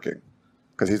 He's working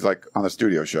because he's like on the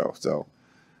studio show. So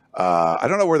I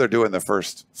don't know where they're doing the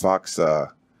first Fox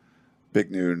Big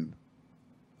Noon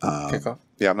kickoff.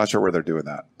 Yeah, I'm not sure where they're doing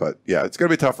that. But, yeah, it's going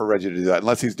to be tough for Reggie to do that.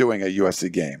 Unless he's doing a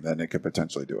USC game, then they could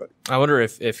potentially do it. I wonder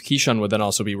if Keyshawn would then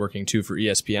also be working, too, for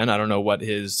ESPN. I don't know what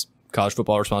his college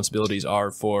football responsibilities are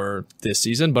for this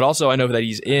season. But also I know that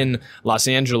he's in Los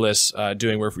Angeles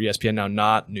doing work for ESPN now,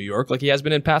 not New York like he has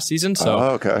been in past seasons.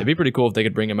 So it'd be pretty cool if they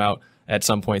could bring him out at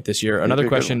some point this year. Another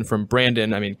question from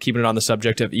Brandon. I mean, keeping it on the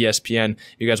subject of ESPN,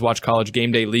 you guys watch College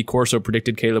Game Day. Lee Corso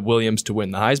predicted Caleb Williams to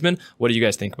win the Heisman. What do you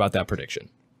guys think about that prediction?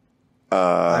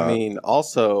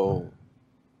 Also,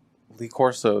 Lee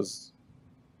Corso's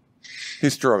he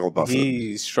struggled busting.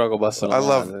 He struggled busting. I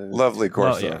love Lee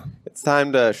Corso. Well, yeah. It's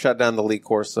time to shut down the Lee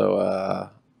Corso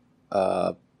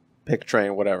pick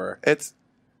train, whatever. It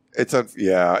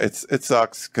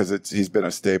sucks because he's been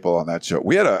a staple on that show.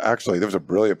 We had there was a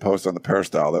brilliant post on the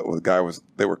Peristyle that the guy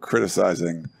they were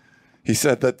criticizing. He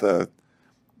said that the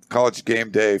College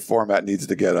Game Day format needs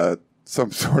to get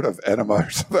some sort of enema or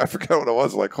something. I forget what it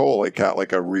was. Like, holy cat,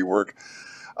 like a rework.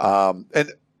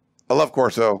 And I love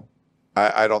Corso.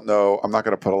 I don't know. I'm not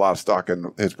going to put a lot of stock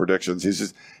in his predictions.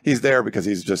 He's there because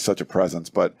he's just such a presence.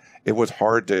 But it was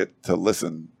hard to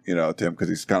listen, to him because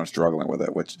he's kind of struggling with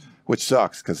it, which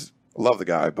sucks because I love the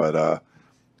guy, but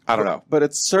I don't know. But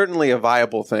it's certainly a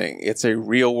viable thing. It's a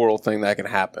real world thing that can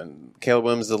happen. Caleb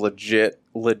Williams is a legit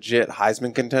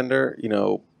Heisman contender.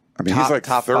 I mean, he's like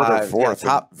top third or fourth.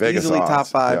 Vegas easily odds. Top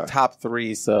 5, top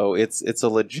 3. So it's a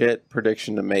legit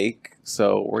prediction to make.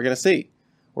 So we're gonna see.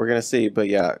 But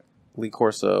yeah, Lee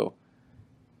Corso.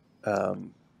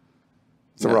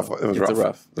 It's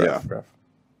rough.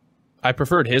 I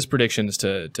preferred his predictions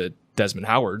to Desmond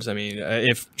Howard's. I mean,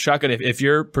 if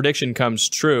your prediction comes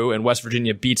true and West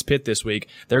Virginia beats Pitt this week,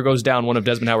 there goes down one of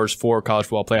Desmond Howard's 4 college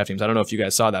football playoff teams. I don't know if you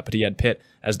guys saw that, but he had Pitt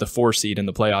as the 4 seed in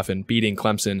the playoff and beating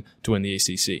Clemson to win the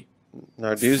ACC.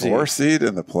 Narduzzi. 4 seed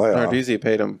in the playoff. Narduzzi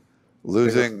paid him.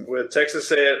 Losing with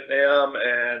Texas A&M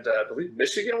and I believe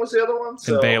Michigan was the other one.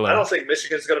 So and Baylor. I don't think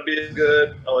Michigan's going to be as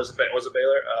good. Oh, was it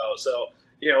Baylor? Oh, so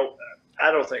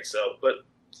I don't think so. But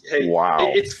hey,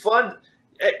 wow, it's fun.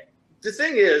 Hey, the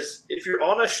thing is, if you're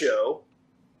on a show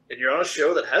and you're on a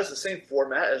show that has the same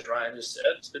format as Ryan just said,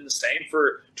 it's been the same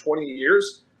for 20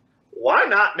 years. Why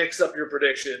not mix up your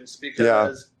predictions?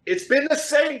 Because it's been the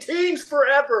same teams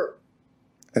forever.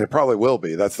 And it probably will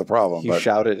be. That's the problem. You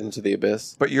shouted into the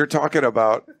abyss. But you're talking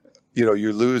about,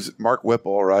 you lose Mark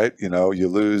Whipple, right? You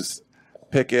lose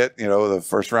Pickett, the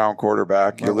first round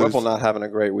quarterback. Mark Whipple not having a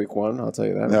great week 1, I'll tell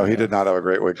you that. No, he did not have a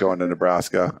great week going to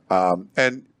Nebraska.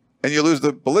 And you lose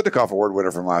the Biletnikoff Award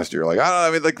winner from last year. Like, I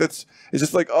don't know. I mean, it's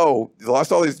just like, you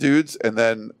lost all these dudes and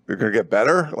then you're going to get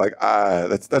better. Like,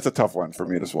 that's a tough one for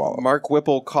me to swallow. Mark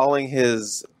Whipple calling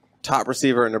his top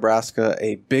receiver in Nebraska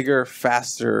a bigger,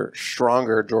 faster,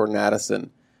 stronger Jordan Addison.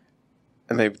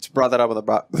 And they brought that up on the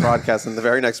broadcast, and the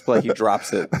very next play, he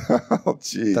drops it. Oh,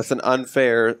 geez. That's an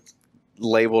unfair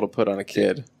label to put on a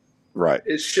kid. Right.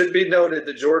 It should be noted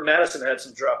that Jordan Addison had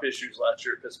some drop issues last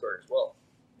year at Pittsburgh as well.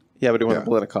 Yeah, but he won the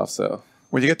Biletnikoff, so.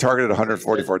 When you get targeted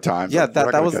 144 times, Yeah, you're not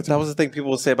that gonna was catch that him. was the thing people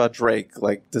would say about Drake.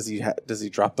 Like, does he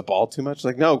drop the ball too much?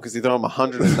 Like, no, because he throw him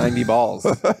 190 balls.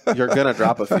 You're gonna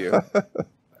drop a few.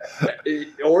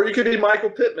 Or you could be Michael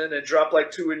Pittman and drop like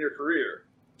 2 in your career.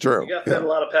 True. You got fed a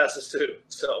lot of passes too.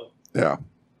 So Yeah.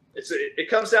 it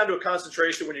comes down to a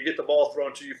concentration when you get the ball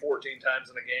thrown to you 14 times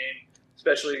in a game,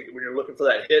 especially when you're looking for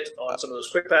that hit on some of those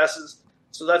quick passes.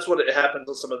 So that's what it happens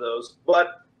on some of those.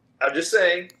 But I'm just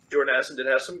saying, Jordan Addison did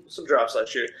have some drops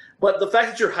last year. But the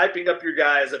fact that you're hyping up your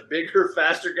guy as a bigger,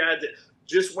 faster guy that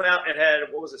just went out and had,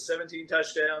 17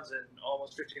 touchdowns and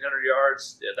almost 1,500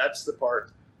 yards, that's the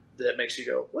part that makes you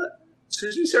go, what?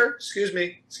 Excuse me, sir? Excuse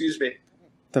me.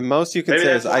 The most you can Maybe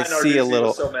say that's is why I see a Narduzzi little.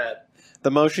 was so mad.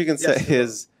 The most you can say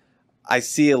is I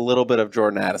see a little bit of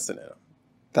Jordan Addison in him.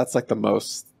 That's like the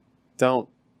most. Don't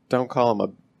call him a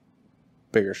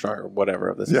bigger, stronger, whatever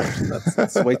of this. Yeah. Person.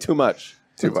 That's way too much.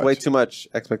 Way too much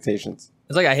expectations.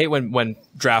 It's like I hate when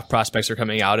draft prospects are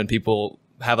coming out and people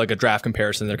have like a draft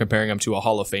comparison. They're comparing him to a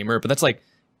Hall of Famer, but that's like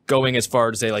going as far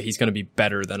to say like he's going to be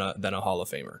better than a Hall of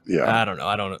Famer. Yeah. I don't know.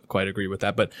 I don't quite agree with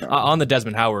that. But on the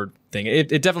Desmond Howard thing, it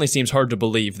definitely seems hard to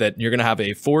believe that you're going to have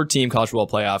a 4-team college football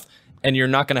playoff and you're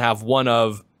not going to have one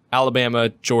of Alabama,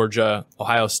 Georgia,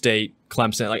 Ohio State,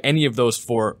 Clemson, like any of those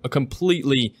 4, a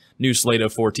completely new slate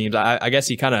of 4 teams. I guess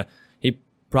he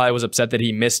probably was upset that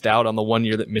he missed out on the one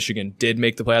year that Michigan did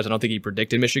make the playoffs. I don't think he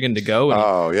predicted Michigan to go.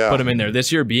 And put him in there this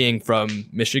year being from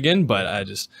Michigan, but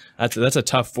that's a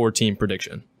tough 4-team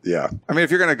prediction. Yeah. I mean,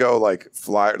 if you're going to go like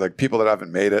people that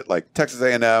haven't made it, like Texas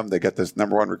A&M, they get this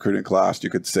number 1 recruiting class. You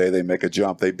could say they make a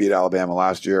jump. They beat Alabama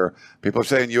last year. People are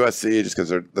saying USC just because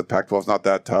the Pac-12 is not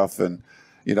that tough. And,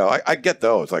 I get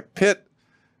those. Like Pitt,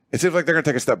 it seems like they're going to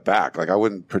take a step back. Like I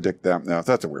wouldn't predict them. No,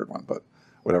 that's a weird one, but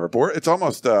whatever. But it's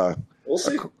almost we'll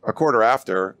see. a quarter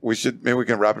after. Maybe we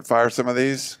can rapid fire some of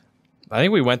these. I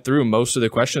think we went through most of the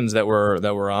questions that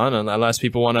were on, unless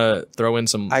people want to throw in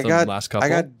some last couple. I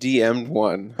got DM'd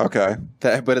one. Okay.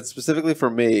 But it's specifically for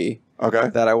me. Okay.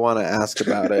 That I want to ask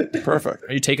about it. Perfect.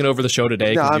 Are you taking over the show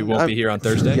today because you won't be here on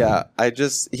Thursday? Yeah.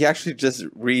 He actually just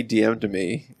re-DM'd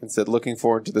me and said, looking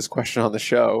forward to this question on the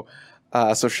show.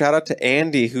 So shout out to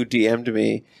Andy who DM'd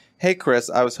me. Hey, Chris,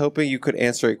 I was hoping you could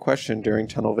answer a question during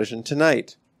Tunnel Vision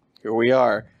tonight. Here we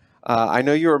are. I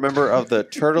know you're a member of the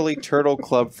Turtley Turtle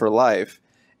Club for life,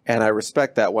 and I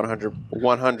respect that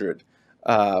 100.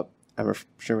 I'm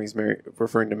assuming he's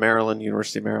referring to Maryland,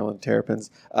 University of Maryland Terrapins.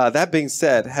 That being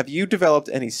said, have you developed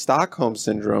any Stockholm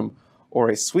Syndrome or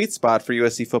a sweet spot for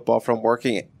USC football from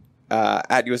working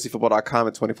at USCfootball.com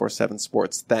and 24/7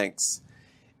 Sports? Thanks.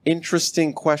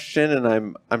 Interesting question,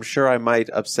 and I'm sure I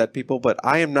might upset people, but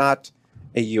I am not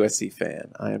a USC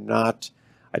fan. I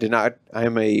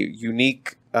am a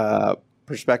unique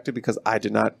perspective because I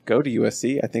did not go to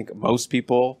USC. I think most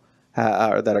people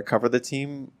that cover the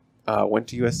team went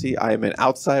to USC. I am an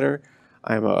outsider.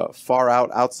 I am a far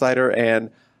out outsider, and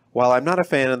while I'm not a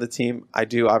fan of the team, I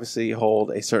do obviously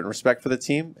hold a certain respect for the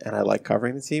team, and I like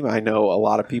covering the team. I know a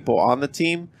lot of people on the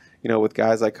team, with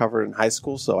guys I covered in high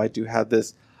school, so I do have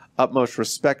this utmost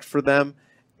respect for them.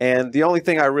 And the only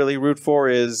thing I really root for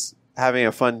is having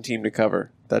a fun team to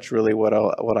cover. That's really what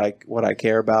I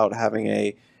care about, having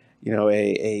a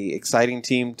exciting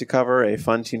team to cover, a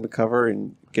fun team to cover,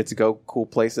 and get to go cool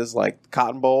places like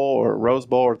Cotton Bowl or Rose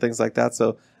Bowl or things like that.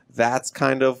 So that's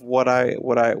kind of what I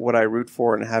root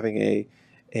for, in having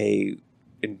a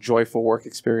enjoyable work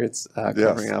experience,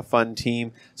 covering a fun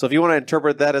team. So if you want to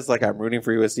interpret that as like I'm rooting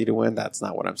for USC to win, that's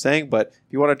not what I'm saying. But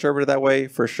if you want to interpret it that way,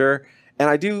 for sure. And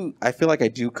I feel like I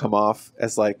do come off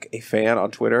as like a fan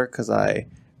on Twitter because I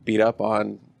beat up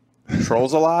on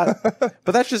trolls a lot.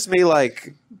 But that's just me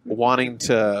like wanting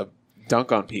to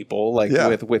dunk on people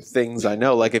with things I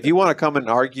know. Like if you want to come and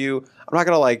argue, I'm not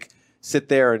gonna like sit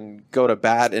there and go to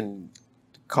bat and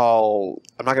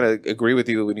I'm not going to agree with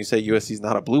you when you say USC is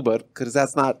not a blue blood, because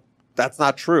that's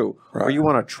not true. Right. Or you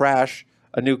want to trash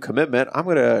a new commitment, I'm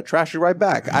going to trash you right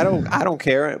back. I don't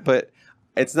care, but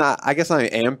it's not. I guess I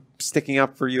am sticking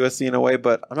up for USC in a way,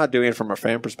 but I'm not doing it from a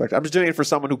fan perspective. I'm just doing it for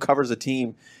someone who covers a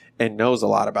team and knows a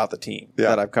lot about the team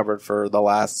that I've covered for the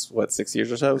last 6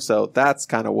 years or so. So that's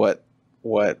kind of what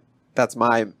that's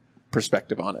my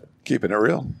perspective on it. Keeping it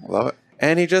real, love it.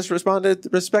 And he just responded,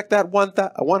 respect that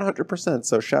 100%.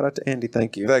 So shout out to Andy.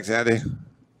 Thank you. Thanks, Andy.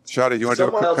 Shotty, you want to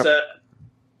do a quick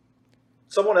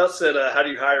Someone else said, how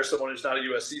do you hire someone who's not a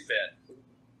USC fan?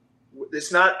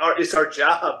 It's our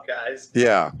job, guys.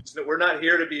 Yeah. We're not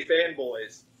here to be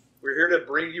fanboys. We're here to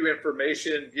bring you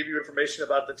information, give you information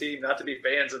about the team, not to be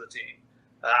fans of the team.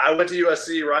 I went to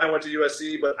USC. Ryan went to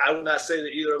USC, but I would not say that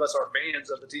either of us are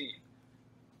fans of the team.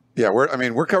 Yeah,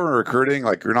 we're covering recruiting.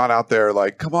 Like, you're not out there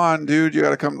like, come on, dude, you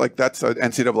got to come. Like, that's an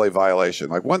NCAA violation.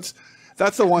 Like,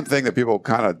 that's the one thing that people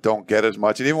kind of don't get as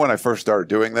much. And even when I first started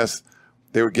doing this,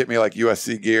 they would get me like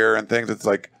USC gear and things. It's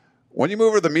like, when you move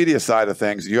over to the media side of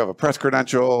things, you have a press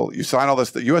credential, you sign all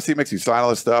this. USC makes you sign all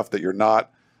this stuff that you're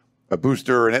not a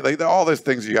booster and like all those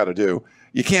things you got to do.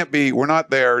 You can't be. We're not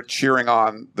there cheering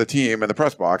on the team in the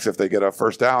press box if they get a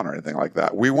first down or anything like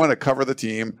that. We want to cover the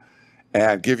team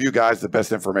and give you guys the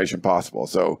best information possible.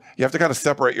 So you have to kind of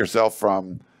separate yourself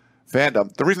from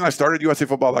fandom. The reason I started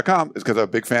USCFootball.com is because I'm a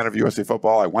big fan of USC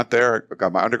football. I went there,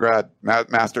 got my undergrad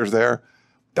master's there.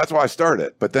 That's why I started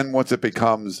it. But then once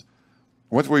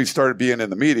we started being in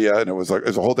the media, and it was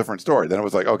a whole different story. Then it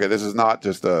was like, okay, this is not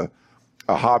just a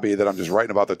hobby that I'm just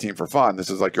writing about the team for fun. This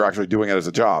is like you're actually doing it as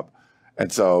a job.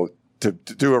 And so to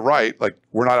do it right, like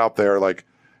we're not out there like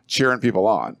cheering people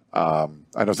on.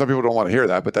 I know some people don't want to hear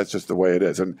that, but that's just the way it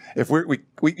is. And if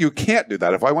you can't do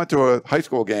that. If I went to a high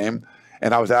school game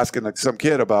and I was asking like some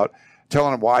kid about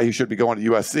telling him why he should be going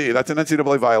to USC, that's an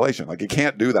NCAA violation. Like, you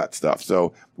can't do that stuff.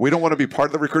 So we don't want to be part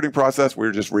of the recruiting process.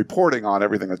 We're just reporting on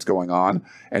everything that's going on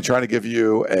and trying to give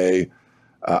you a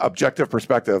objective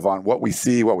perspective on what we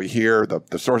see, what we hear,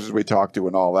 the sources we talk to,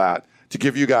 and all that, to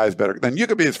give you guys better. Then you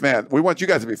could be as fans. We want you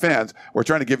guys to be fans. We're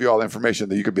trying to give you all the information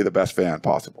that you could be the best fan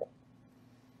possible.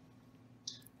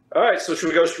 All right, so should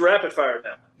we go to rapid fire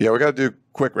now? Yeah, we got to do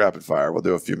quick rapid fire. We'll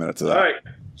do a few minutes of that. All right,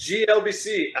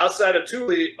 GLBC, outside of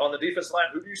Thule on the defense line,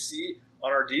 who do you see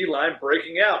on our D line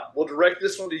breaking out? We'll direct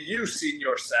this one to you,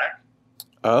 Senior Sack.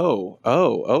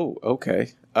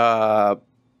 Okay.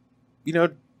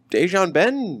 Dejon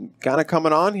Ben kind of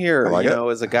coming on here,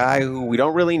 as a guy who we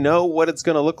don't really know what it's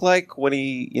going to look like when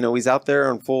he's out there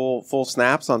on full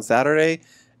snaps on Saturday.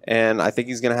 And I think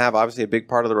he's going to have obviously a big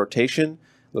part of the rotation.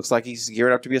 Looks like he's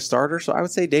geared up to be a starter. So I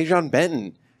would say Dejon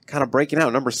Benton kind of breaking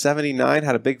out. Number 79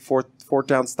 had a big fourth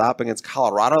down stop against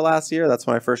Colorado last year. That's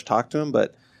when I first talked to him.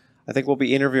 But I think we'll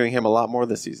be interviewing him a lot more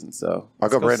this season. So I'll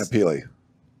go Brandon Peely.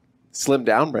 Slim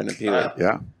down Brandon Peely.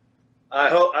 Yeah. I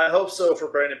hope so for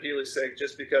Brandon Peely's sake,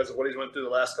 just because of what he's went through the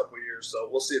last couple of years. So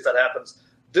we'll see if that happens.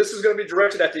 This is going to be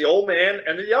directed at the old man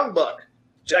and the young buck.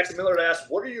 Jackson Millard asked,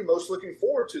 "What are you most looking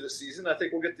forward to this season?" I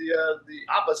think we'll get the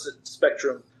opposite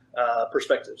spectrum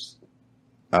perspectives.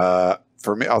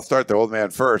 For me, I'll start the old man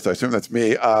first. I assume that's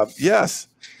me. Yes.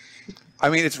 I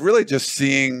mean, it's really just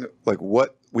seeing like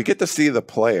what we get to see the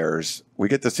players. We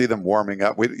get to see them warming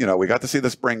up. We got to see the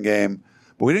spring game.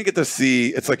 But we didn't get to see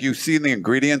 – it's like you've seen the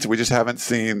ingredients. We just haven't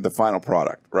seen the final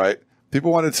product, right?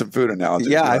 People wanted some food analogies.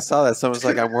 Yeah, I saw that. Someone's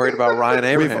like, I'm worried about Ryan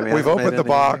Abraham. We've opened the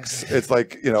box. It's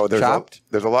like, there's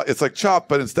a lot. It's like chopped,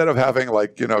 but instead of having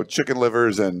like, chicken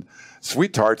livers and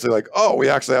sweet tarts, they're like, oh, we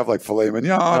actually have like filet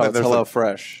mignon. Oh, and it's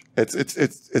HelloFresh.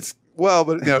 It's well,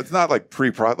 but it's not like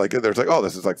like there's like, oh,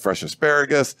 this is like fresh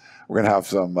asparagus. We're gonna have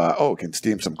some we can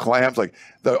steam some clams. Like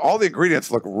all the ingredients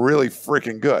look really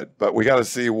freaking good, but we got to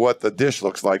see what the dish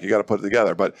looks like. You got to put it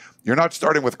together. But you're not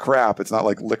starting with crap. It's not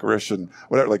like licorice and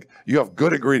whatever. Like you have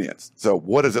good ingredients. So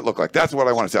what does it look like? That's what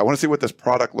I want to see. I want to see what this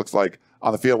product looks like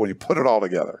on the field when you put it all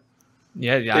together.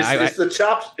 Yeah. It's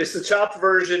the chopped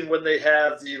version when they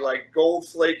have the like gold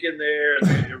flake in there,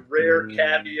 and the rare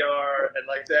caviar and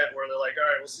like that, where they're like, all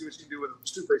right, we'll see what you can do with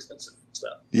super expensive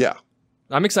stuff. Yeah.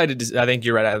 I'm excited I think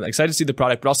you're right. I'm excited to see the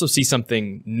product, but also see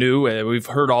something new. We've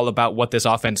heard all about what this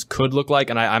offense could look like,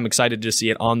 and I'm excited to see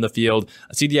it on the field.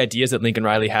 I see the ideas that Lincoln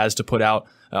Riley has to put out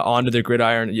onto the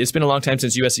gridiron. It's been a long time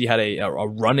since USC had a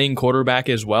running quarterback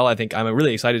as well. I think I'm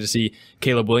really excited to see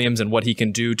Caleb Williams and what he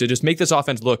can do to just make this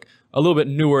offense look a little bit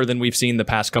newer than we've seen the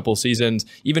past couple seasons,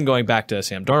 even going back to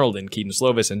Sam Darnold and Keaton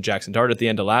Slovis and Jackson Dart at the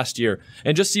end of last year,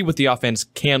 and just see what the offense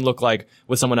can look like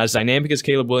with someone as dynamic as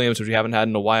Caleb Williams, which we haven't had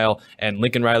in a while, and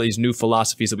Lincoln Riley's new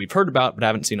philosophies that we've heard about but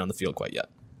haven't seen on the field quite yet.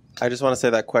 I just want to say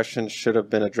that question should have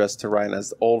been addressed to Ryan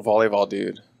as the old volleyball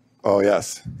dude. Oh,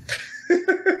 yes.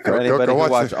 For anybody who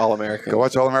watch All-American. Go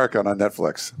watch All-American on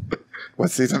Netflix.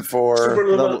 What, season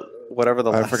 4? Whatever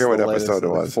the I forget what episode it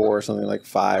was. 4 or something, like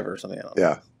 5 or something. I don't know.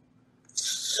 Yeah.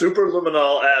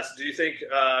 Superluminal asked, do you think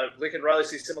Lincoln Riley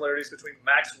sees similarities between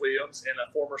Max Williams and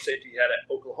a former safety he had at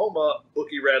Oklahoma,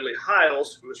 Bookie Radley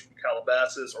Hiles, who is from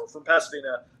Calabasas or from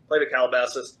Pasadena, played at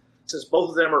Calabasas, since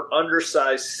both of them are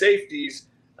undersized safeties?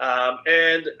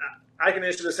 And I can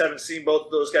answer this having seen both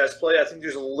of those guys play. I think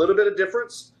there's a little bit of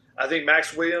difference. I think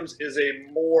Max Williams is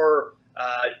a more,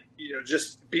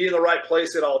 just be in the right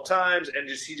place at all times, and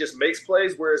he just makes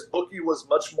plays, whereas Bookie was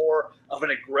much more of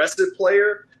an aggressive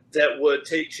player that would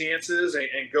take chances and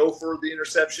go for the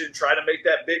interception, try to make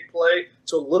that big play.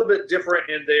 So a little bit different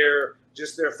in their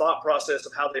thought process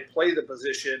of how they play the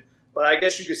position but I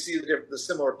guess you could see the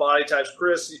similar body types.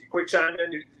 Chris, quick chime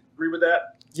in. You agree with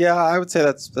that? Yeah, I would say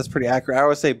that's pretty accurate. I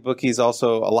would say Bookie's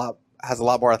also has a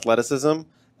lot more athleticism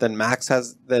than Max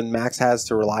has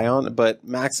to rely on. But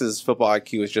Max's football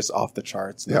IQ is just off the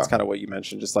charts. And that's kind of what you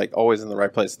mentioned, just like always in the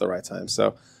right place at the right time.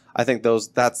 So I think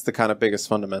that's the kind of biggest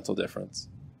fundamental difference.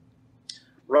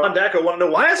 Ron Dacko want to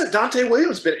know, why hasn't Dante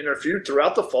Williams been interviewed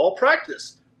throughout the fall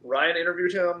practice? Ryan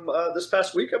interviewed him this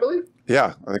past week, I believe.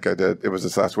 Yeah, I think I did. It was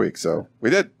this last week. So we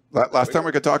did. Last time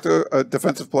we could talk to a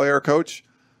defensive player or coach,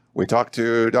 we talked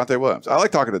to Dante Williams. I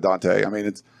like talking to Dante. I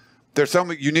mean, there's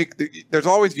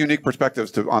always unique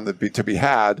perspectives to be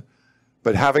had,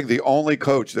 but having the only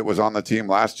coach that was on the team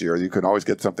last year, you can always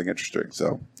get something interesting.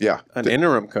 So, yeah. An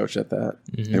interim coach at that.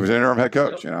 He was an interim head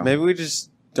coach, Maybe we just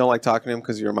don't like talking to him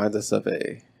because he reminds us of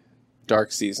a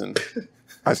dark season.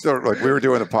 I still, we were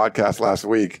doing a podcast last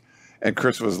week, and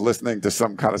Chris was listening to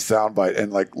some kind of soundbite,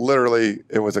 and literally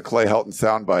it was a Clay Helton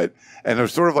soundbite, and there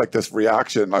was sort of this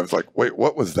reaction. I was like, "Wait,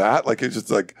 what was that?" It's just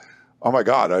like, "Oh my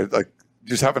god!" I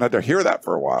just haven't had to hear that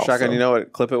for a while. Shotgun, you know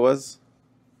what clip it was?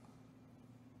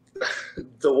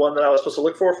 The one that I was supposed to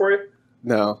look for you?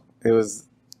 No, it was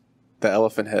the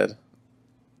elephant head.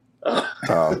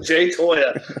 Jay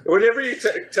Toya. Whenever you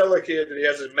tell a kid that he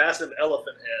has a massive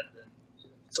elephant head,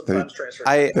 sometimes transfers.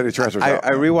 Then he transfers out.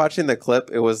 I rewatching the clip.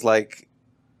 It was like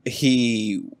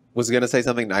he was going to say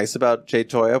something nice about Jay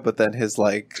Toya, but then his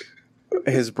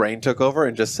brain took over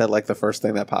and just said the first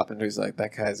thing that popped into. He's like,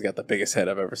 "That guy's got the biggest head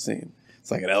I've ever seen.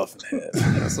 It's like an elephant head."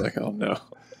 And I was like, "Oh no,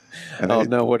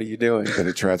 no, what are you doing?" Then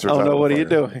he transfers. Oh no, what are you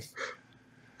doing?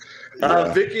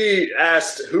 Vicky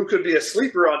asked who could be a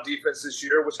sleeper on defense this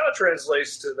year, which kind of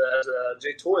translates to that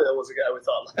Jay Toya was a guy we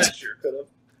thought last year could have.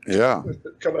 Yeah.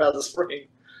 Coming out of the spring.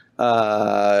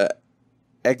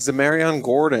 Examarion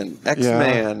Gordon,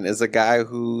 X-Man, is a guy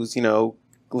who's,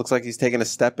 looks like he's taken a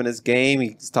step in his game.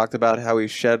 He's talked about how he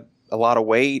shed a lot of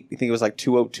weight. I think it was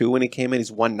 202 when he came in.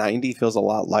 He's 190, feels a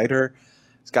lot lighter.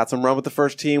 He's got some run with the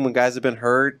first team when guys have been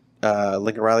hurt.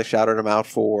 Lincoln Riley shouted him out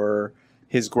for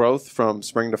his growth from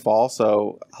spring to fall.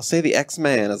 So I'll say the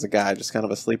X-Man as a guy, just kind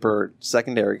of a sleeper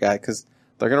secondary guy, because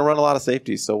they're going to run a lot of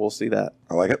safeties, so we'll see that.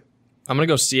 I like it. I'm going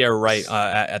to go Sierra Wright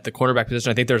at the cornerback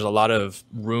position. I think there's a lot of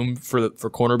room for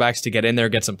cornerbacks to get in there,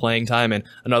 get some playing time, and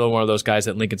another one of those guys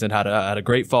that Lincoln said had a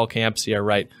great fall camp. Sierra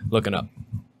Wright looking up.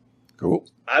 Cool.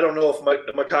 I don't know if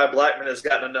Mekhi Blackman has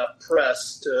gotten enough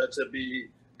press to be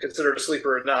considered a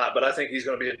sleeper or not, but I think he's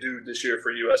going to be a dude this year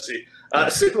for USC.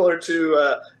 Similar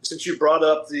to, since you brought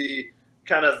up the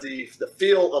kind of the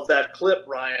feel of that clip,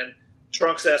 Ryan,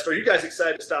 Trunks asked, are you guys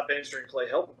excited to stop answering Clay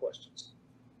Helton questions?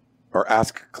 Or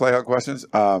ask Clay Helton questions?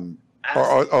 Answer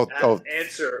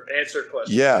questions.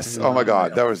 Yes. Oh my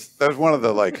God. That was one of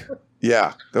the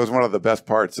that was one of the best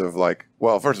parts of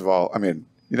well, first of all, I mean,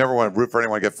 you never want to root for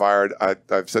anyone to get fired.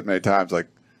 I've said many times,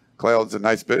 Clay Helton's a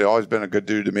nice bit. He's always been a good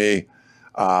dude to me.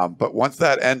 But once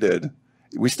that ended,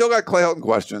 we still got Clay Helton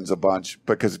questions a bunch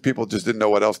because people just didn't know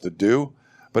what else to do.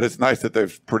 But it's nice that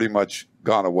they've pretty much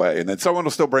gone away. And then someone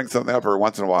will still bring something up every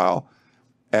once in a while.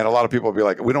 And a lot of people will be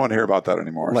like, we don't want to hear about that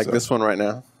anymore. This one right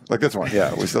now. Like this one,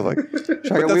 yeah. We still but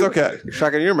that's okay.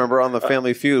 Shotgun, you remember on the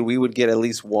Family Feud, we would get at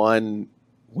least one,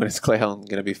 when is Clay Helton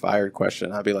going to be fired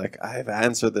question. I'd be like, I've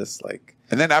answered this.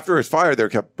 And then after he was fired, they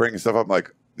kept bringing stuff up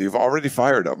you've already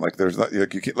fired him. There's not you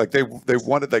can't, they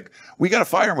wanted we got to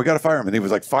fire him. And he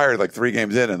was fired 3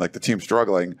 games in, and the team's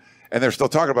struggling, and they're still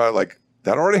talking about it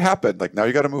that already happened. Now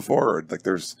you got to move forward.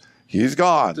 He's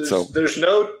gone. There's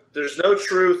no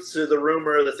truth to the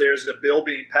rumor that there's a bill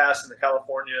being passed in the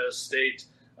California state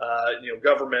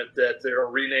government that they'll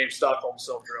rename Stockholm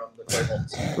Syndrome the Clay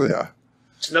Helton. Yeah.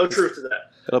 There's no truth to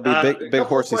that. It'll be big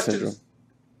horsey syndrome.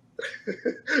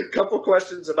 A couple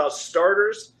questions about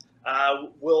starters.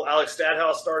 Will Alex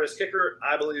Stadthaus start as kicker?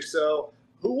 I believe so.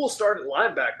 Who will start at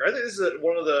linebacker? I think this is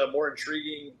one of the more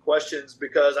intriguing questions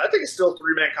because I think it's still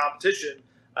 3-man competition.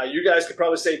 You guys could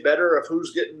probably say better of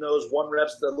who's getting those 1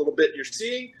 reps the little bit you're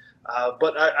seeing.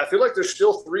 But I feel like there's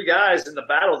still 3 guys in the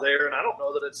battle there, and I don't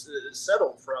know that it's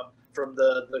settled from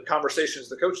the conversations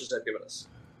the coaches have given us.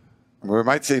 We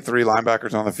might see 3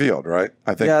 linebackers on the field, right?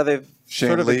 I think. Yeah, they've Shane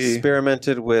sort of Lee.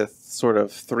 experimented with sort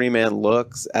of 3-man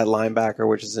looks at linebacker,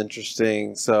 which is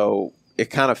interesting. So it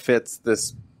kind of fits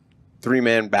this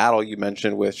 3-man battle you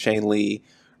mentioned with Shane Lee,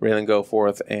 Raylan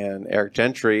Goforth, and Eric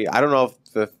Gentry. I don't know if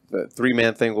the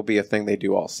 3-man thing will be a thing they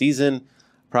do all season.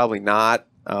 Probably not.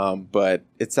 But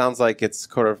it sounds like it's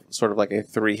sort of like a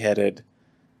 3-headed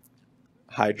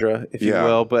hydra, if you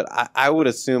will. But I would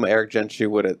assume Eric Gentry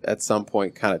would at some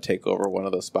point kind of take over one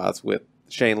of those spots with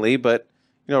Shane Lee. But,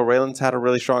 Raylan's had a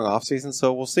really strong offseason,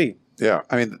 so we'll see. Yeah.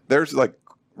 I mean, there's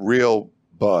real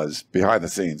buzz behind the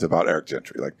scenes about Eric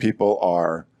Gentry. Like, people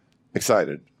are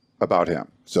excited about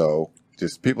him. So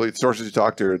just sources you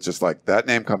talk to, it's just like that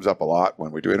name comes up a lot.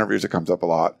 When we do interviews, it comes up a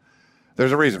lot.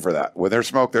 There's a reason for that. When there's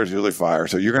smoke, there's usually fire.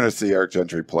 So you're going to see Eric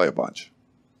Gentry play a bunch.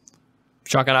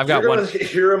 Shotgun, I've got one.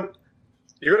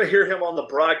 You're going to hear him on the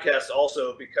broadcast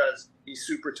also because he's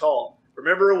super tall.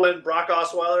 Remember when Brock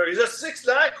Osweiler, he's a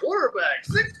 6'9" quarterback,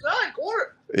 6'9"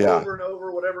 quarterback, over and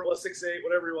over, whatever it was, 6'8",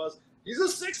 whatever he was. He's a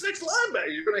 6'6"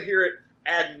 linebacker. You're going to hear it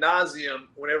ad nauseum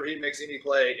whenever he makes any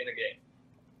play in a game.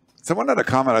 Someone had a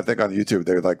comment, I think, on YouTube.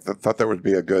 They thought there would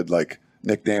be a good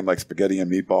nickname like Spaghetti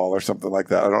and Meatball or something like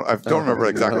that. I don't remember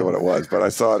exactly what it was, but I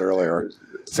saw it earlier.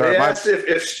 They asked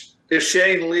if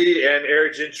Shane Lee and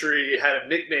Eric Gentry had a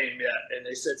nickname yet, and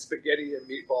they said Spaghetti and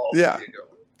Meatball. Yeah,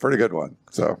 pretty good one.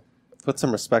 So put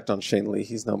some respect on Shane Lee.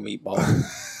 He's no meatball.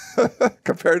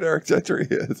 Compared to Eric Gentry,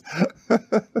 he is.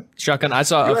 Shotgun, I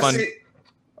saw a fun.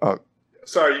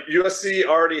 Sorry, USC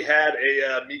already had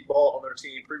a meatball on their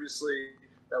team previously.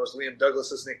 That was Liam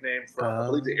Douglas's nickname from, I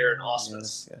believe, the Aaron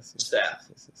Austin's staff.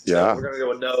 So we're going to go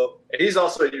with no. And he's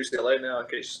also at UCLA now, in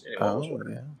case anyone was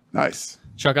wondering. Yeah. Nice.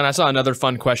 Shotgun, I saw another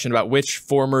fun question about which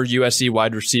former USC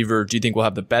wide receiver do you think will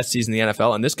have the best season in the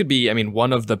NFL? And this could be,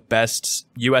 one of the best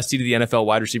USC to the NFL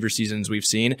wide receiver seasons we've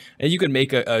seen. And you could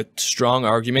make a strong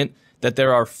argument that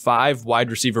there are 5 wide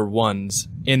receiver ones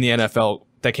in the NFL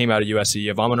that came out of USC. You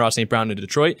have Amon-Ra St. Brown in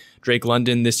Detroit, Drake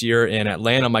London this year in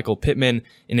Atlanta, Michael Pittman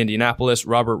in Indianapolis,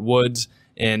 Robert Woods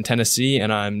in Tennessee,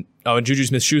 and Juju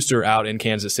Smith-Schuster out in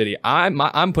Kansas City.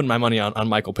 I'm putting my money on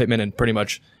Michael Pittman in pretty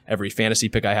much every fantasy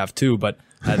pick I have too. But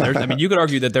you could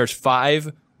argue that there's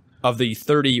 5 of the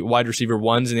 30 wide receiver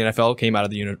ones in the NFL came out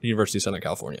of the University of Southern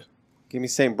California. Give me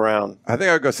St. Brown. I think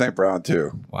I'd go St. Brown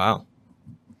too. Wow.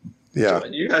 Yeah,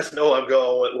 you guys know I'm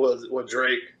going with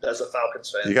Drake as a Falcons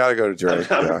fan. You got to go to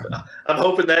Drake. I'm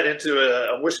hoping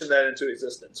I'm wishing that into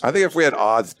existence. I think if we had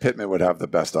odds, Pittman would have the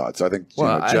best odds. So I think.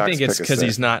 I think it's because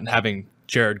he's not having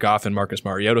Jared Goff and Marcus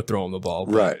Mariota throw him the ball.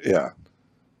 Right. Yeah.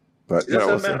 But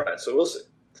so we'll see.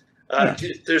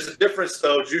 There's a difference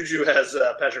though. Juju has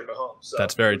Patrick Mahomes. So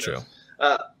that's very true.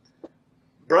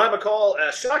 Brian McCall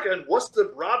asked, Shotgun, what's the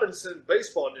Robinson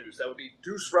baseball news? That would be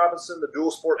Deuce Robinson, the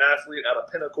dual sport athlete out of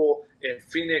Pinnacle in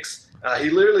Phoenix. He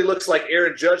literally looks like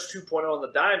Aaron Judge 2.0 on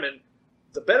the diamond.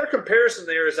 The better comparison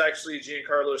there is actually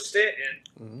Giancarlo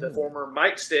Stanton, the former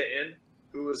Mike Stanton,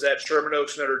 who was at Sherman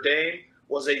Oaks, Notre Dame,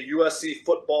 was a USC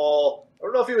football. I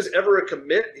don't know if he was ever a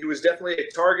commit. He was definitely a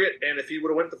target, and if he would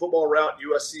have went the football route,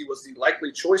 USC was the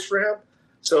likely choice for him.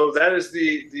 So that is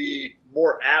the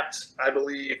more apt, I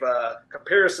believe,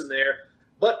 comparison there.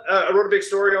 But I wrote a big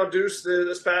story on Deuce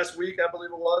this past week, I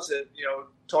believe it was, and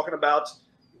talking about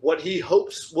what he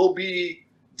hopes will be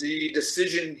the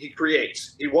decision he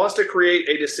creates. He wants to create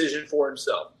a decision for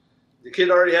himself. The kid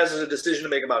already has a decision to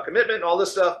make about commitment and all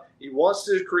this stuff. He wants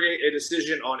to create a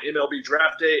decision on MLB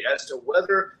draft day as to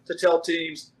whether to tell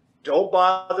teams, don't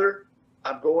bother,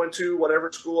 I'm going to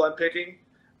whatever school I'm picking,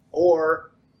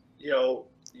 or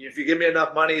if you give me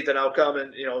enough money, then I'll come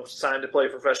and, sign to play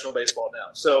professional baseball now.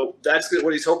 So that's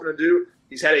what he's hoping to do.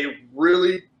 He's had a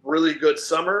really, really good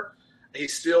summer.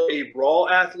 He's still a raw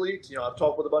athlete. I've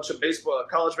talked with a bunch of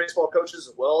college baseball coaches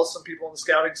as well as some people on the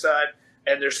scouting side,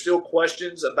 and there's still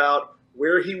questions about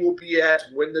where he will be at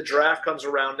when the draft comes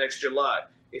around next July.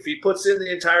 If he puts in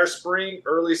the entire spring,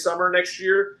 early summer next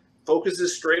year,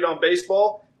 focuses straight on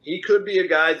baseball, he could be a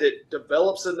guy that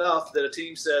develops enough that a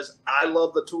team says, I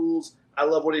love the tools, I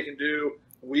love what he can do.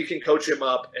 We can coach him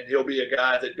up, and he'll be a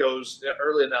guy that goes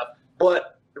early enough.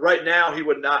 But right now, he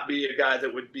would not be a guy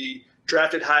that would be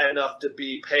drafted high enough to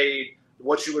be paid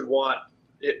what you would want,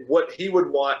 what he would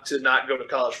want to not go to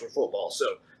college for football. So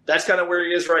that's kind of where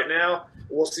he is right now.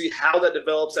 We'll see how that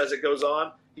develops as it goes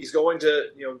on. He's going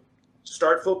to,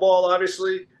 start football,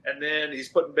 obviously, and then he's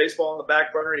putting baseball on the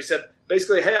back burner. He said,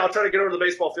 basically, hey, I'll try to get over to the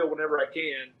baseball field whenever I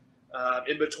can.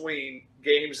 In between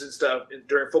games and stuff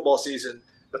during football season,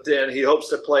 but then he hopes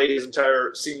to play his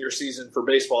entire senior season for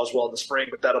baseball as well in the spring,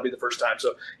 but that'll be the first time.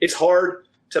 So it's hard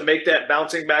to make that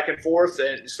bouncing back and forth,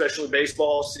 and especially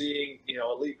baseball, seeing,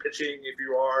 elite pitching if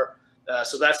you are.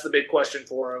 So that's the big question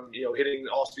for him, hitting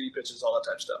all speed pitches, all that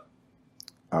type of stuff.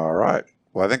 All right.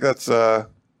 Well, I think that's going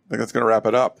to wrap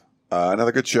it up.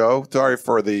 Another good show. Sorry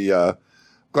for the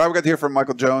glad we got to hear from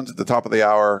Michael Jones at the top of the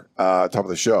hour, top of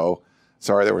the show.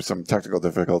 Sorry, there were some technical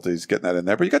difficulties getting that in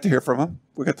there, but you got to hear from him.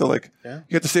 We got to you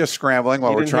get to see us scrambling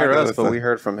while we're trying to hear us, but we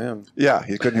heard from him. Yeah,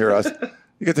 he couldn't hear us.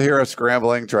 You get to hear us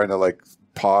scrambling, trying to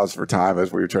pause for time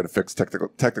as we were trying to fix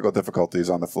technical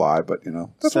difficulties on the fly. But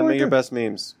send me your best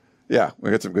memes. Yeah,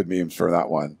 we got some good memes for that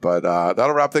one. But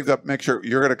that'll wrap things up. Make sure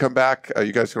you're going to come back.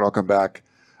 You guys can all come back.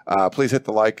 Please hit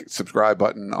the like, subscribe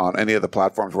button on any of the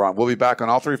platforms we're on. We'll be back on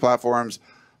all 3 platforms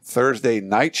Thursday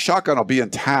night. Shotgun will be in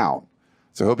town,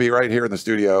 so he'll be right here in the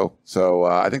studio. So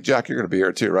I think, Jack, you're going to be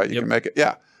here too, right? You can make it.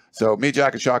 Yeah. So me,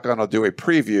 Jack, and Shotgun will do a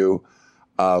preview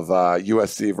of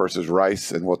USC versus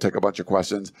Rice, and we'll take a bunch of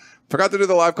questions. Forgot to do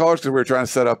the live callers because we were trying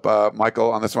to set up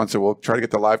Michael on this one, so we'll try to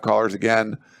get the live callers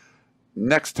again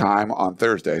next time on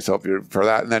Thursday. So hope you're for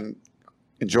that, and then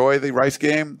enjoy the Rice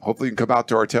game. Hopefully you can come out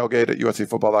to our tailgate at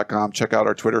uscfootball.com. Check out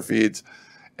our Twitter feeds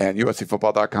and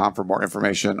uscfootball.com for more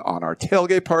information on our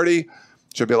tailgate party.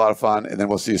 Should be a lot of fun, and then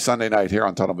we'll see you Sunday night here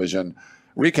on Tunnel Vision,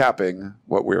 recapping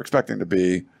what we're expecting to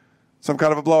be some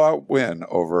kind of a blowout win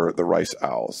over the Rice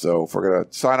Owls. So if we're going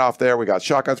to sign off there, we got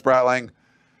Shotgun Spratling,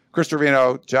 Chris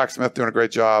Trevino, Jack Smith doing a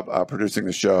great job producing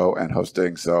the show and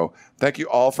hosting. So thank you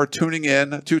all for tuning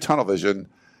in to Tunnel Vision,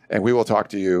 and we will talk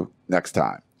to you next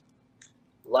time.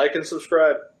 Like and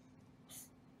subscribe.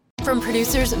 From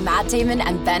producers Matt Damon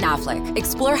and Ben Affleck,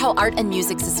 explore how art and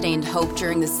music sustained hope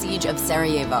during the siege of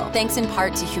Sarajevo, thanks in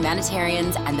part to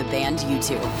humanitarians and the band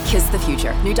U2. Kiss the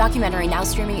Future. New documentary now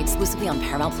streaming exclusively on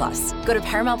Paramount+. Go to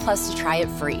Paramount+ to try it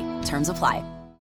free. Terms apply.